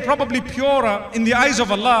care, they're probably purer in the eyes of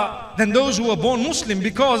Allah than those who were born Muslim,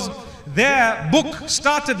 because their book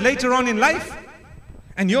started later on in life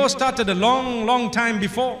and yours started a long, long time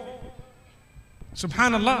before.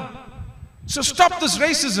 Subhanallah. So stop this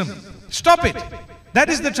racism. Stop it. That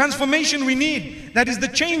is the transformation we need. That is the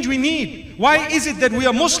change we need. Why is it that we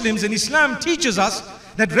are Muslims and Islam teaches us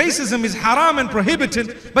that racism is haram and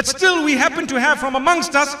prohibited, but still we happen to have from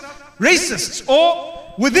amongst us racists,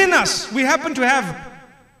 or within us we happen to have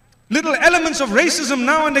little elements of racism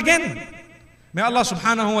now and again. May Allah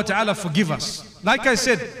subhanahu wa ta'ala forgive us. Like I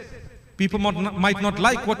said, people might not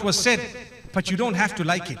like what was said, but you don't have to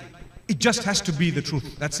like it. It just has to be the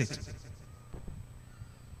truth. That's it.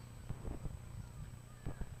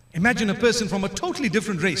 Imagine a person from a totally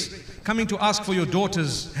different race coming to ask for your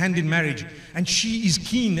daughter's hand in marriage, and she is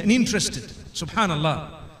keen and interested.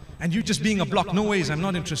 Subhanallah. And you just being a block. No ways, I'm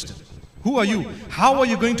not interested. Who are you? How are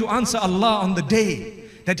you going to answer Allah on the day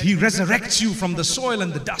that He resurrects you from the soil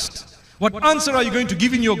and the dust? What answer are you going to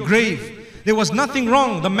give in your grave? There was nothing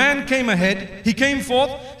wrong. The man came ahead. He came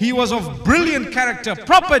forth. He was of brilliant character,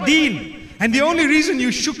 proper deen. And the only reason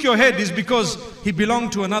you shook your head is because he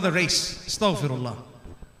belonged to another race. Astaghfirullah.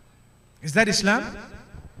 Is that Islam?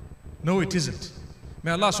 No, it isn't.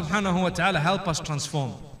 May Allah subhanahu wa ta'ala help us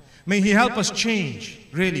transform. May He help us change,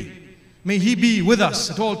 really. May He be with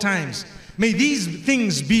us at all times. May these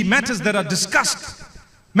things be matters that are discussed.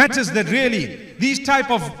 Matters that really, these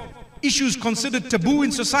type of issues considered taboo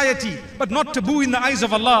in society, but not taboo in the eyes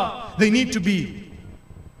of Allah. They need to be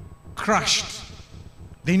crushed.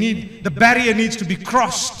 The barrier needs to be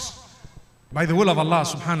crossed by the will of Allah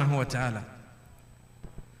subhanahu wa ta'ala.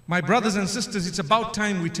 My brothers and sisters, it's about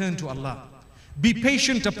time we turn to Allah. Be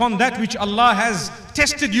patient upon that which Allah has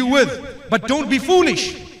tested you with, but don't be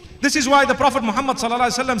foolish. This is why the Prophet Muhammad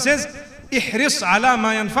ﷺ says, "Ihris ala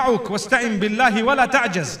ma yanfa'uk wasta'in billahi wa la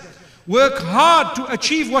ta'jaz." Work hard to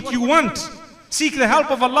achieve what you want. Seek the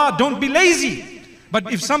help of Allah. Don't be lazy.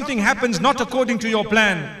 But if something happens not according to your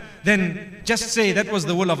plan, then just say that was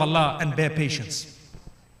the will of Allah and bear patience.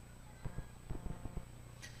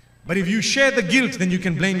 But if you share the guilt, then you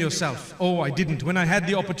can blame yourself. Oh, I didn't. When I had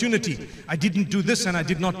the opportunity, I didn't do this and I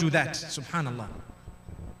did not do that. Subhanallah.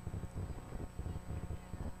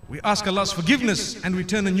 We ask Allah's forgiveness and we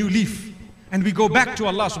turn a new leaf. And we go back to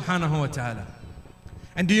Allah subhanahu wa ta'ala.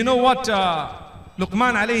 And do you know what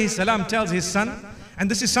Luqman alayhi salam tells his son?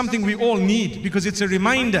 And this is something we all need because it's a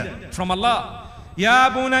reminder from Allah. Ya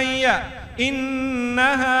bunayya. إنها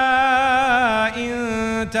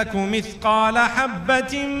إن تك مثقال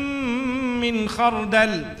حبة من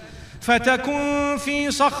خردل فتكن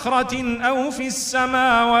في صخرة أو في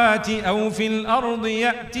السماوات أو في الأرض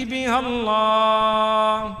يأت بها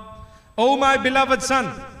الله. O my beloved son,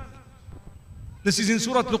 this is in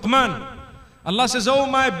Surah Luqman. Allah says, O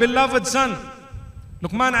my beloved son.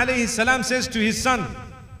 Luqman alayhi salam says to his son,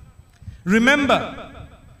 remember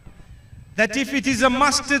that if it is a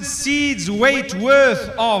mustard seed's weight worth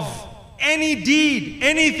of any deed,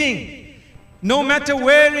 anything, no matter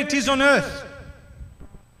where it is on earth,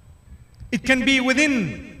 it can be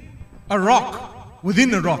within a rock,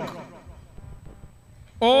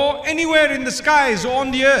 or anywhere in the skies or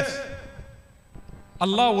on the earth,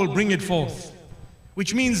 Allah will bring it forth.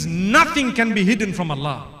 Which means nothing can be hidden from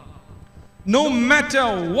Allah. No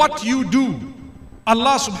matter what you do,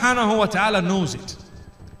 Allah subhanahu wa ta'ala knows it.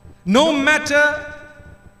 No matter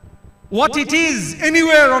what it is,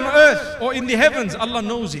 anywhere on earth or in the heavens, Allah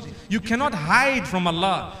knows it. You cannot hide from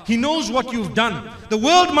Allah. He knows what you've done. The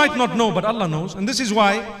world might not know, but Allah knows. And this is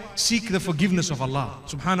why seek the forgiveness of Allah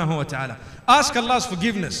subhanahu wa ta'ala. Ask Allah's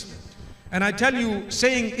forgiveness. And I tell you,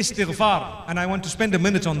 saying istighfar, and I want to spend a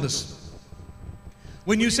minute on this.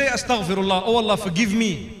 When you say astaghfirullah, oh Allah forgive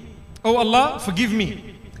me, oh Allah forgive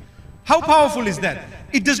me, how powerful is that?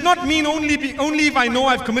 It does not mean only if I know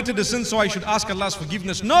I've committed a sin, so I should ask Allah's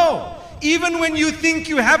forgiveness. No, even when you think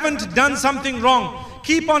you haven't done something wrong,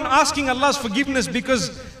 keep on asking Allah's forgiveness,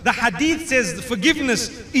 because the hadith says forgiveness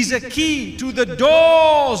is a key to the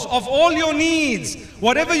doors of all your needs.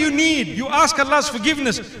 Whatever you need, you ask Allah's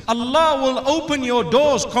forgiveness, Allah will open your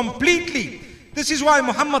doors completely. This is why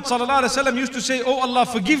Muhammad sallallahu alaihi wasallam used to say, oh Allah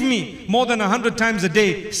forgive me, more than 100 times a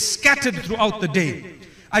day, scattered throughout the day.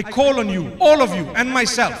 I call on you, all of you and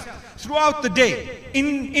myself, throughout the day,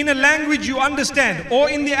 in a language you understand, or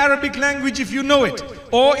in the Arabic language if you know it,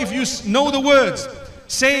 or if you know the words,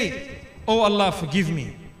 say, oh Allah forgive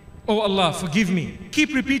me, oh Allah forgive me.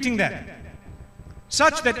 Keep repeating that,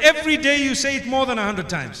 such that every day you say it more than 100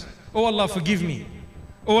 times. Oh Allah forgive me,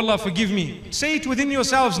 oh Allah forgive me. Say it within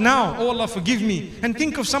yourselves now, oh Allah forgive me, and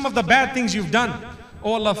think of some of the bad things you've done.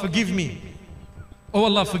 Oh Allah forgive me, oh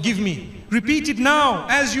Allah forgive me. Repeat it now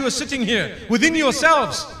as you are sitting here within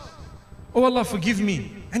yourselves. Oh Allah forgive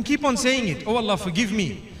me. And keep on saying it. Oh Allah forgive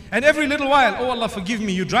me. And every little while, oh Allah forgive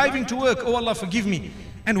me. You're driving to work, oh Allah forgive me.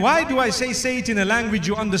 And why do I say it in a language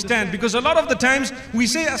you understand? Because a lot of the times we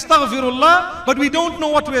say astaghfirullah, but we don't know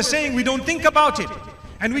what we're saying. We don't think about it.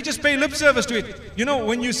 And we just pay lip service to it. You know,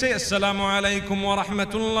 when you say assalamu alaikum wa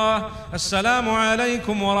rahmatullah, assalamu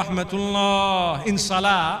alaikum wa rahmatullah in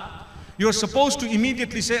salah, you're supposed to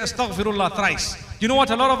immediately say astaghfirullah thrice. You know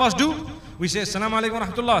what a lot of us do? We say assalamu alaikum wa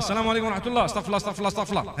rahmatullah, assalamu alaikum wa rahmatullah, astaghfirullah, astaghfirullah,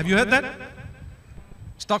 astaghfirullah. Have you heard that?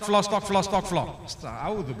 Astaghfirullah, astaghfirullah, astaghfirullah.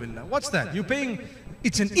 A'udhu billah. What's that? You're paying,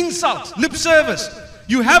 it's an insult, lip service.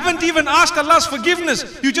 You haven't even asked Allah's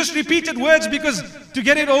forgiveness. You just repeated words because to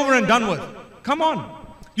get it over and done with. Come on.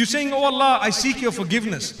 You're saying, oh Allah, I seek your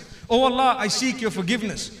forgiveness. Oh Allah, I seek your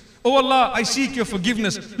forgiveness. Oh Allah, I seek your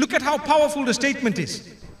forgiveness. Look at how powerful the statement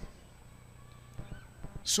is.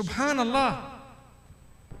 Subhanallah.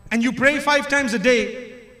 And you pray 5 times a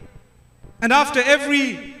day, and after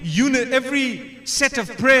every set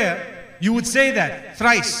of prayer, you would say that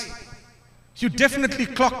thrice. You definitely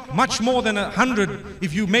clock much more than 100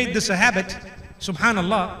 if you made this a habit.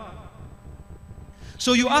 Subhanallah.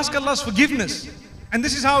 So you ask Allah's forgiveness, and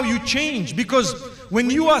this is how you change, because when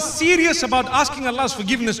you are serious about asking Allah's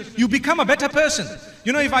forgiveness, you become a better person.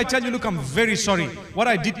 You know, if I tell you, look, I'm very sorry, what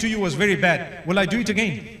I did to you was very bad, will I do it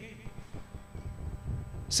again?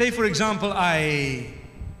 Say for example,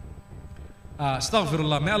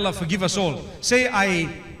 astaghfirullah, may Allah forgive us all. Say I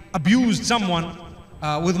abused someone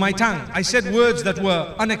with my tongue. I said words that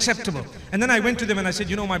were unacceptable. And then I went to them and I said,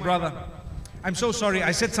 you know my brother, I'm so sorry,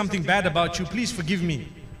 I said something bad about you, please forgive me.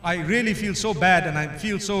 I really feel so bad and I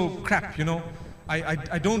feel so crap, you know.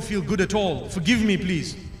 I don't feel good at all. Forgive me,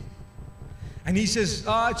 please. And he says,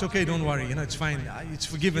 it's okay, don't worry, you know, it's fine. It's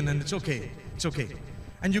forgiven and it's okay. It's okay.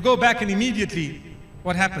 And you go back and immediately,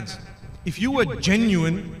 what happens? If you were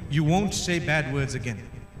genuine, you won't say bad words again.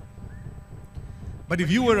 But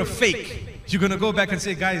if you were a fake, you're going to go back and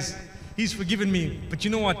say, guys, he's forgiven me, but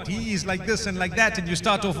you know what, he is like this and like that, and you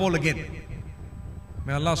start off all again.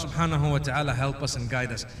 May Allah subhanahu wa ta'ala help us and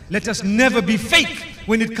guide us. Let us never be fake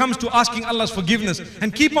when it comes to asking Allah's forgiveness,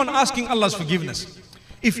 and keep on asking Allah's forgiveness.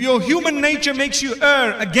 If your human nature makes you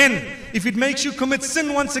err again, if it makes you commit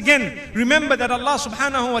sin once again, remember that Allah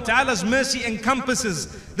subhanahu wa ta'ala's mercy encompasses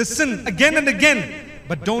the sin again and again.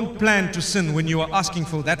 But don't plan to sin when you are asking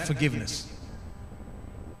for that forgiveness.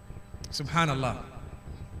 Subhanallah.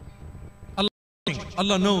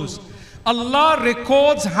 Allah knows. Allah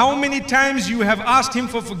records how many times you have asked Him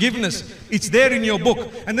for forgiveness. It's there in your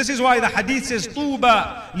book. And this is why the hadith says,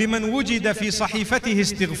 طُوبَى لِمَنْ وُجِدَ فِي صَحِيفَتِهِ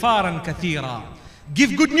اسْتِغْفَارًا كَثِيرًا.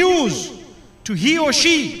 Give good news to he or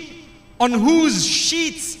she on whose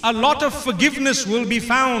sheets a lot of forgiveness will be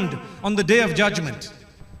found on the day of judgment.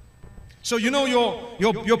 So you know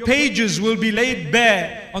your pages will be laid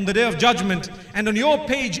bare on the day of judgment, and on your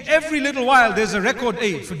page every little while there's a record,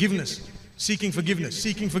 forgiveness, seeking forgiveness,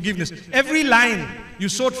 seeking forgiveness. Every line you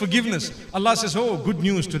sought forgiveness, Allah says, oh, good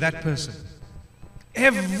news to that person.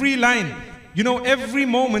 Every line, you know, every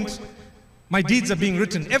moment my deeds are being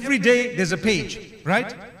written. Every day there's a page,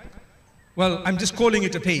 right? Well, I'm just calling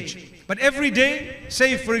it a page. But every day,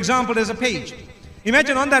 say for example there's a page.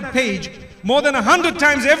 Imagine on that page, more than 100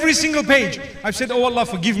 times every single page, I've said, oh Allah,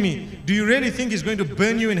 forgive me. Do you really think He's going to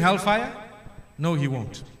burn you in hellfire? No, He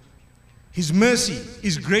won't. His mercy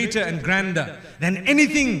is greater and grander than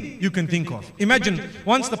anything you can think of. Imagine,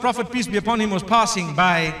 once the Prophet, peace be upon him, was passing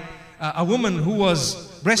by a woman who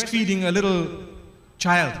was breastfeeding a little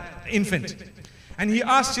child, infant. And he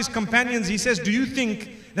asked his companions, he says, do you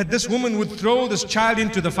think that this woman would throw this child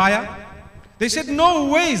into the fire? They said, no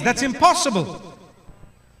ways, that's impossible.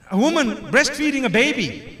 A woman breastfeeding a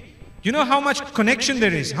baby, you know how much connection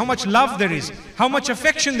there is, how much love there is, how much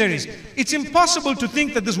affection there is. It's impossible to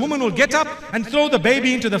think that this woman will get up and throw the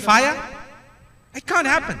baby into the fire. It can't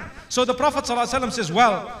happen. So the Prophet ﷺ says,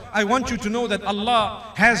 well, I want you to know that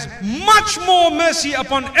Allah has much more mercy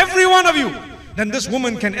upon every one of you than this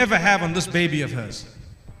woman can ever have on this baby of hers.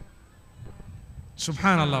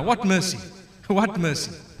 Subhanallah, what mercy, what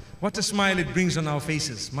mercy. What a smile it brings on our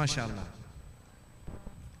faces, mashallah.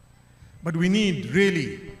 But we need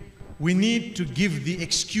to give the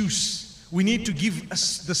excuse. We need to give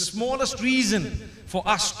us the smallest reason for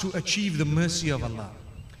us to achieve the mercy of Allah.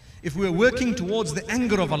 If we're working towards the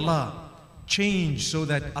anger of Allah, change so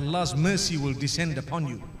that Allah's mercy will descend upon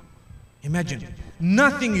you. Imagine,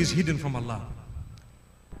 nothing is hidden from Allah.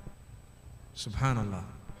 Subhanallah.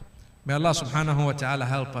 May Allah subhanahu wa ta'ala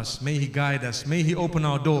help us. May He guide us. May He open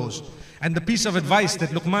our doors. And the piece of advice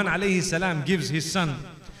that Luqman alayhi salam gives his son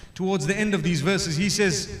towards the end of these verses, he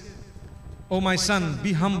says, "O my son,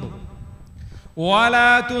 be humble.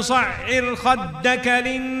 وَلَا تُصَعِّرْ خَدَّكَ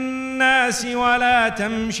لِلنَّاسِ وَلَا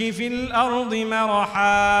تَمْشِ فِي الْأَرْضِ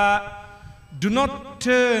مَرَحًا." Do not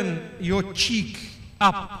turn your cheek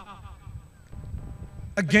up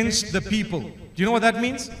against the people. Do you know what that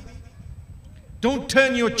means? Don't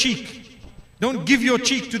turn your cheek. Don't give your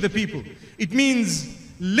cheek to the people. It means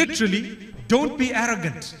literally, don't be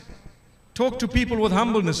arrogant. Talk to people with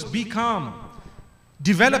humbleness. Be calm.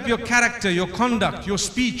 Develop your character, your conduct, your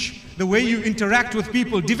speech, the way you interact with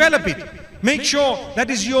people. Develop it. Make sure that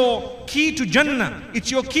is your key to Jannah. It's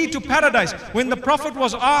your key to paradise. When the Prophet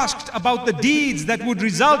was asked about the deeds that would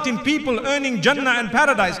result in people earning Jannah and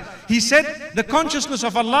paradise, he said the consciousness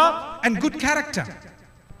of Allah and good character.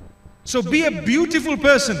 So be a beautiful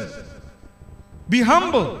person. Be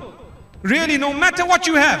humble. Really, no matter what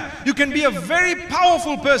you have, you can be a very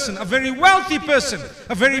powerful person, a very wealthy person,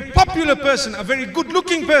 a very popular person, a very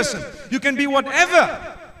good-looking person. You can be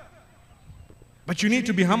whatever. But you need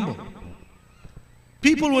to be humble.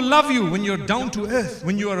 People will love you when you're down to earth,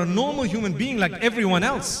 when you are a normal human being like everyone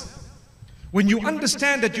else. When you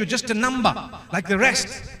understand that you're just a number like the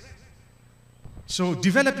rest. So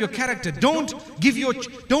develop your character. Don't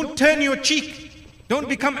turn your cheek. Don't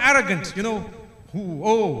become arrogant, you know.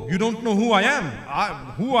 Oh, you don't know who I am.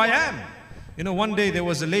 Who I am. You know, one day there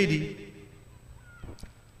was a lady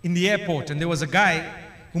in the airport and there was a guy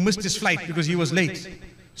who missed his flight because he was late.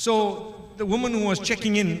 So the woman who was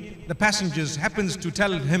checking in the passengers happens to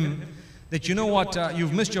tell him that, you know what,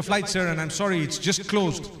 you've missed your flight, sir, and I'm sorry, it's just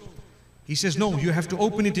closed. He says, no, you have to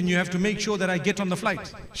open it and you have to make sure that I get on the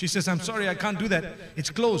flight. She says, I'm sorry, I can't do that. It's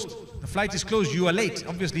closed. The flight is closed. You are late.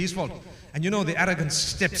 Obviously his fault. And you know, the arrogance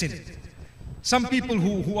steps in. Some people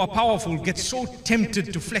who are powerful get so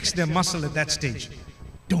tempted to flex their muscle at that stage.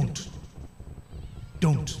 Don't.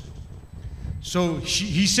 So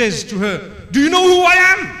he says to her, do you know who I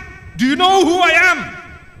am? Do you know who I am?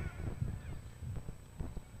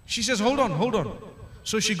 She says, hold on.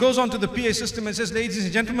 So she goes on to the PA system and says, ladies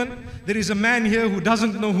and gentlemen, there is a man here who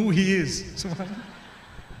doesn't know who he is.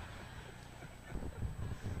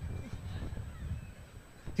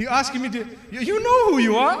 He asking me to, you know who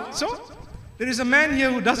you are? So there is a man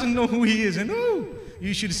here who doesn't know who he is. And oh,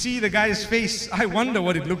 you should see the guy's face. I wonder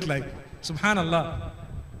what it looked like. Subhanallah.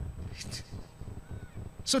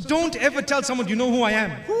 So don't ever tell someone, you know who I am.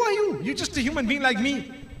 Who are you? You're just a human being like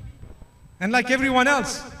me. And like everyone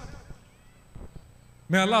else.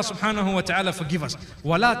 May Allah subhanahu wa ta'ala forgive us.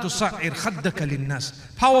 وَلَا تُصَعِّرْ خَدَّكَ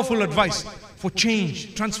لِلنَّاسِ. Powerful advice for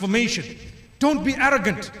change, transformation. Don't be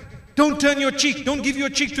arrogant. Don't turn your cheek. Don't give your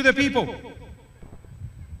cheek to the people.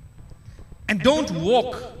 And don't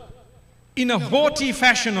walk in a haughty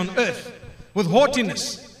fashion on earth with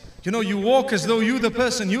haughtiness. You know, you walk as though you're the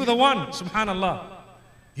person, you're the one. Subhanallah.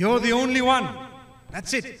 You're the only one.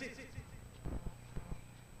 That's it.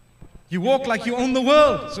 You walk like you own the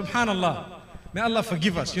world. Subhanallah. May Allah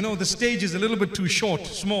forgive us. You know, the stage is a little bit too short,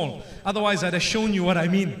 small. Otherwise, I'd have shown you what I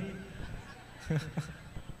mean.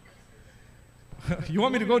 You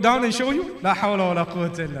want me to go down and show you? La hawla wa la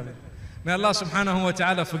quwwata illa billah. May Allah subhanahu wa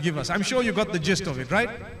ta'ala forgive us. I'm sure you got the gist of it, right?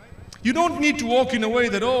 You don't need to walk in a way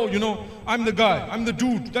that, oh, you know, I'm the guy, I'm the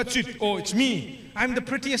dude, that's it. Oh, it's me. I'm the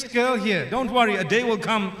prettiest girl here. Don't worry, a day will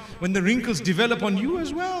come when the wrinkles develop on you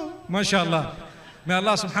as well. MashaAllah. May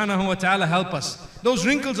Allah subhanahu wa ta'ala help us. Those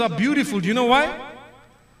wrinkles are beautiful. Do you know why?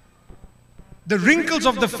 The wrinkles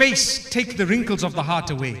of the face take the wrinkles of the heart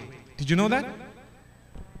away. Did you know that?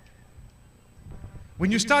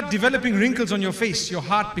 When you start developing wrinkles on your face, your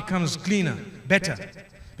heart becomes cleaner, better.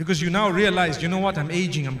 Because you now realize, you know what, I'm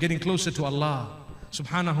aging, I'm getting closer to Allah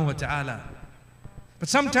subhanahu wa ta'ala. But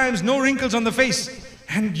sometimes no wrinkles on the face,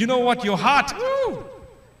 and you know what, your heart, ooh,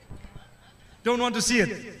 don't want to see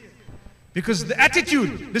it. Because the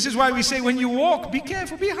attitude, this is why we say when you walk, be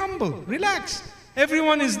careful, be humble, relax.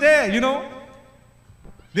 Everyone is there, you know.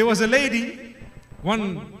 There was a lady,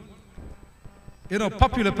 one, you know,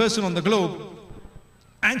 popular person on the globe,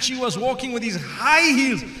 and she was walking with these high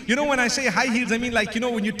heels. You know, when I say high heels, I mean like, you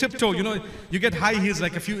know, when you tiptoe, you know, you get high heels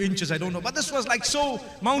like a few inches, I don't know. But this was like so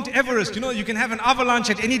Mount Everest, you know, you can have an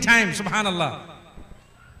avalanche at any time, subhanallah.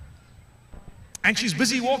 And she's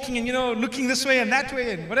busy walking and, you know, looking this way and that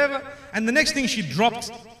way and whatever. And the next thing she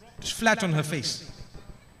dropped flat on her face.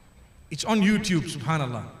 It's on YouTube,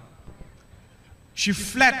 subhanallah. She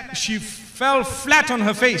fell flat on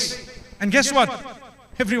her face. And guess what?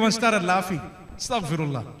 Everyone started laughing.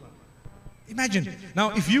 Astaghfirullah. Imagine. Now,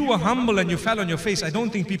 if you were humble and you fell on your face, I don't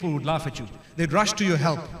think people would laugh at you. They'd rush to your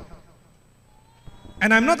help.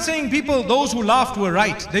 And I'm not saying people, those who laughed were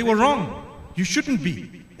right. They were wrong. You shouldn't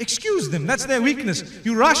be. Excuse them. That's their weakness.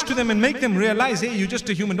 You rush to them and make them realize, hey, you're just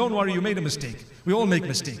a human. Don't worry, you made a mistake. We all make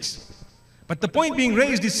mistakes. But the point being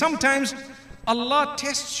raised is sometimes Allah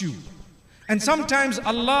tests you. And sometimes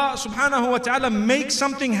Allah subhanahu wa ta'ala makes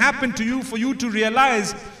something happen to you for you to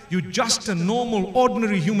realize you're just a normal,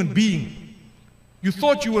 ordinary human being. You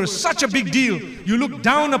thought you were such a big deal. You look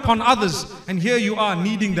down upon others, and here you are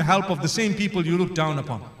needing the help of the same people you look down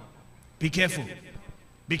upon. Be careful.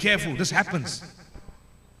 Be careful. This happens.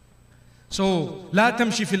 So, لا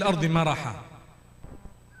تمشي في الأرض مرحا.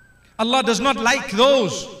 Allah does not like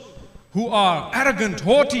those who are arrogant,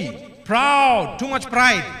 haughty, proud, too much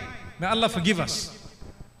pride. May Allah forgive us.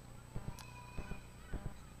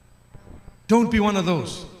 Don't be one of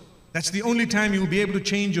those. That's the only time you will be able to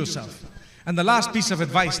change yourself. And the last piece of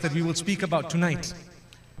advice that we will speak about tonight,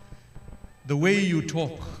 the way you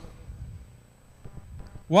talk.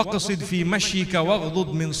 وَقْصِدْ فِي مَشْيِكَ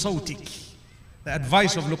وَغْضُضْ مِنْ صَوْتِكَ. The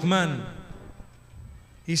advice of Luqman.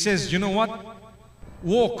 He says, you know what?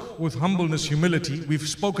 Walk with humbleness, humility. We've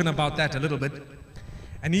spoken about that a little bit.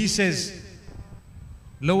 And he says,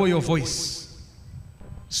 lower your voice.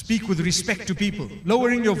 Speak with respect to people.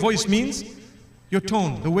 Lowering your voice means your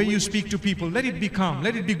tone, the way you speak to people. Let it be calm,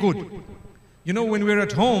 let it be good. You know, when we're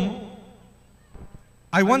at home,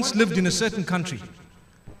 I once lived in a certain country,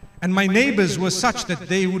 and my neighbors were such that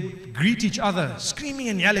they would greet each other, screaming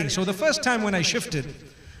and yelling. So the first time when I shifted,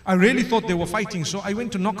 I really thought they were fighting, so I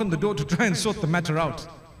went to knock on the door to try and sort the matter out.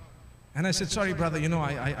 And I said, sorry brother, you know,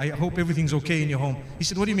 I hope everything's okay in your home. He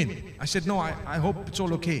said, what do you mean? I said, no, I hope it's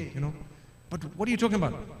all okay, you know. But what are you talking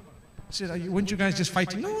about? I said, weren't you guys just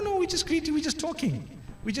fighting? No, we just greeting, we're just talking.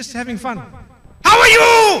 We're just having fun. How are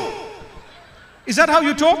you? Is that how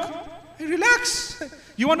you talk? Hey, relax.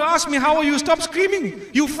 You want to ask me how are you? Stop screaming.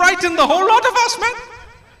 You frightened the whole lot of us, man.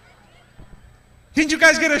 Didn't you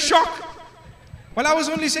guys get a shock? Well, I was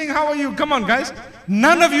only saying, how are you? Come on, guys.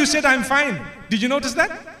 None of you said I'm fine. Did you notice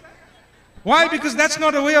that? Why? Because that's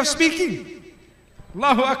not a way of speaking.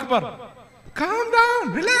 Allahu Akbar. Calm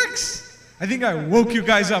down, relax. I think I woke you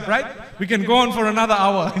guys up, right? We can go on for another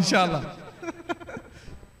hour, inshallah.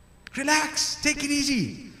 Relax, take it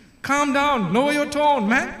easy. Calm down, lower your tone,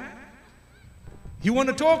 man. You want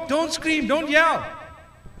to talk? Don't scream, don't yell.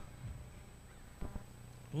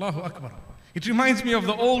 Allahu Akbar. It reminds me of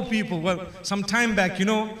the old people. Well, some time back, you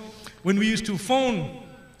know, when we used to phone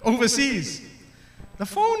overseas. The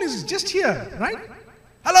phone is just here, right?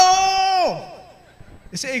 Hello!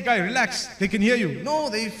 They say, hey guy, relax, they can hear you. No,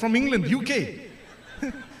 they're from England,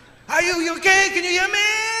 UK. Are you okay? Can you hear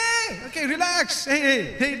me? Okay, relax.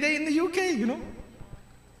 Hey, they're in the UK, you know.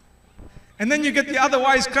 And then you get the other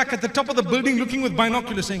wise crack at the top of the building looking with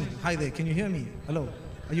binoculars saying, hi there, can you hear me? Hello,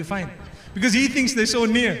 are you fine? Because he thinks they're so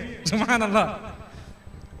near, subhanallah.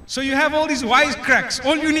 So you have all these wise cracks.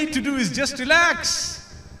 All you need to do is just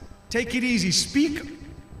relax. Take it easy. Speak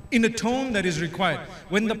in a tone that is required.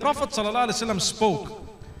 When the Prophet ﷺ spoke,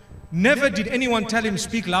 never did anyone tell him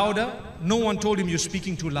speak louder. No one told him you're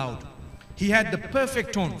speaking too loud. He had the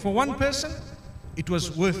perfect tone. For one person, it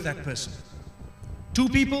was worth that person. Two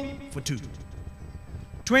people, for two.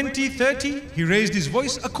 20, 30, he raised his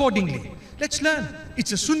voice accordingly. Let's learn.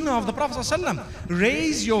 It's a sunnah of the Prophet ﷺ.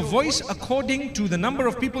 Raise your voice according to the number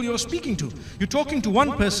of people you're speaking to. You're talking to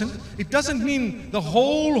one person, it doesn't mean the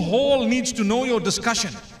whole hall needs to know your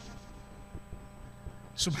discussion.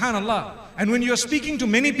 Subhanallah. And when you're speaking to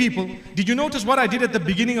many people, did you notice what I did at the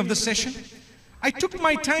beginning of the session? I took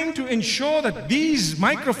my time to ensure that these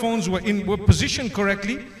microphones were positioned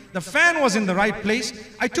correctly. The fan was in the right place.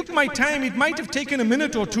 I took my time. It might have taken a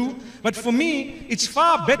minute or two, but for me, it's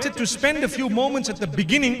far better to spend a few moments at the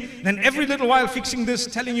beginning than every little while fixing this,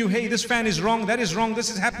 telling you, hey, this fan is wrong, that is wrong, this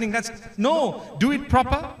is happening, that's... No, do it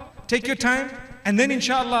proper, take your time, and then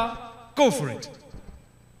inshallah, go for it.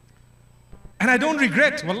 And I don't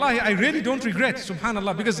regret, wallahi, I really don't regret,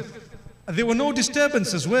 subhanallah, because there were no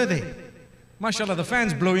disturbances, were they? MashaAllah, the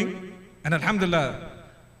fan's blowing, and alhamdulillah,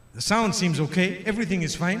 the sound seems okay, everything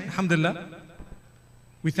is fine, alhamdulillah.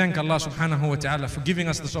 We thank Allah subhanahu wa ta'ala for giving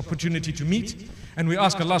us this opportunity to meet, and we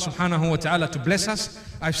ask Allah subhanahu wa ta'ala to bless us.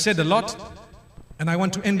 I've said a lot, and I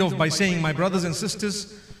want to end off by saying, my brothers and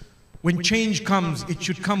sisters, when change comes, it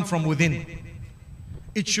should come from within.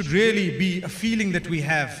 It should really be a feeling that we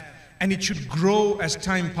have, and it should grow as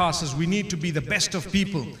time passes. We need to be the best of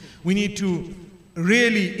people. We need to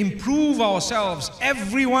really improve ourselves.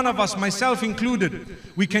 Every one of us, myself included,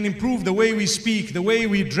 we can improve the way we speak, the way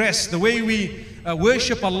we dress, the way we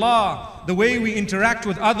worship Allah, the way we interact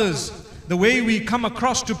with others, the way we come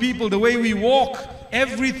across to people, the way we walk.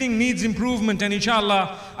 Everything needs improvement, and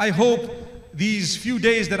inshallah, I hope these few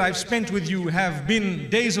days that I've spent with you have been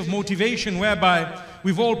days of motivation whereby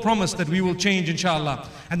we've all promised that we will change, inshallah.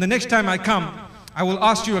 And the next time I come, I will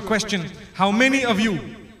ask you a question. How many of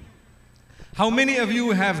you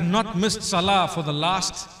have not missed salah for the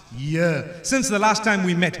last year? Since the last time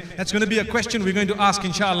we met. That's going to be a question we're going to ask,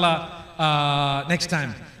 inshallah, next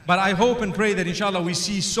time. But I hope and pray that inshallah we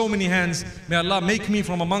see so many hands. May Allah make me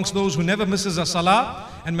from amongst those who never misses a salah.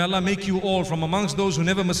 And may Allah make you all from amongst those who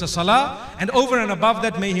never miss a salah. And over and above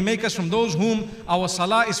that, may He make us from those whom our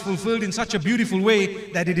salah is fulfilled in such a beautiful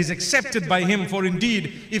way that it is accepted by Him. For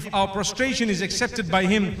indeed, if our prostration is accepted by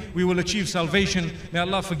Him, we will achieve salvation. May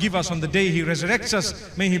Allah forgive us on the day He resurrects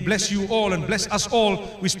us. May He bless you all and bless us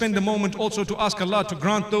all. We spend a moment also to ask Allah to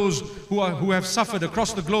grant those who have suffered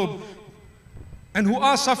across the globe and who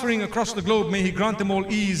are suffering across the globe, may He grant them all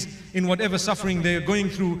ease in whatever suffering they are going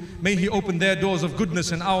through. May He open their doors of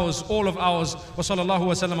goodness and ours, all of ours. Wa sallallahu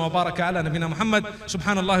wa sallam wa baraka ala nabina Muhammad.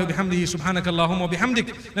 Subhanallah wa bihamdihi, subhanakallahumma wa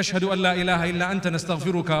bihamdik. Nashhadu an la ilaha illa anta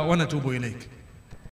nastaghfiruka wa natubu ilayk.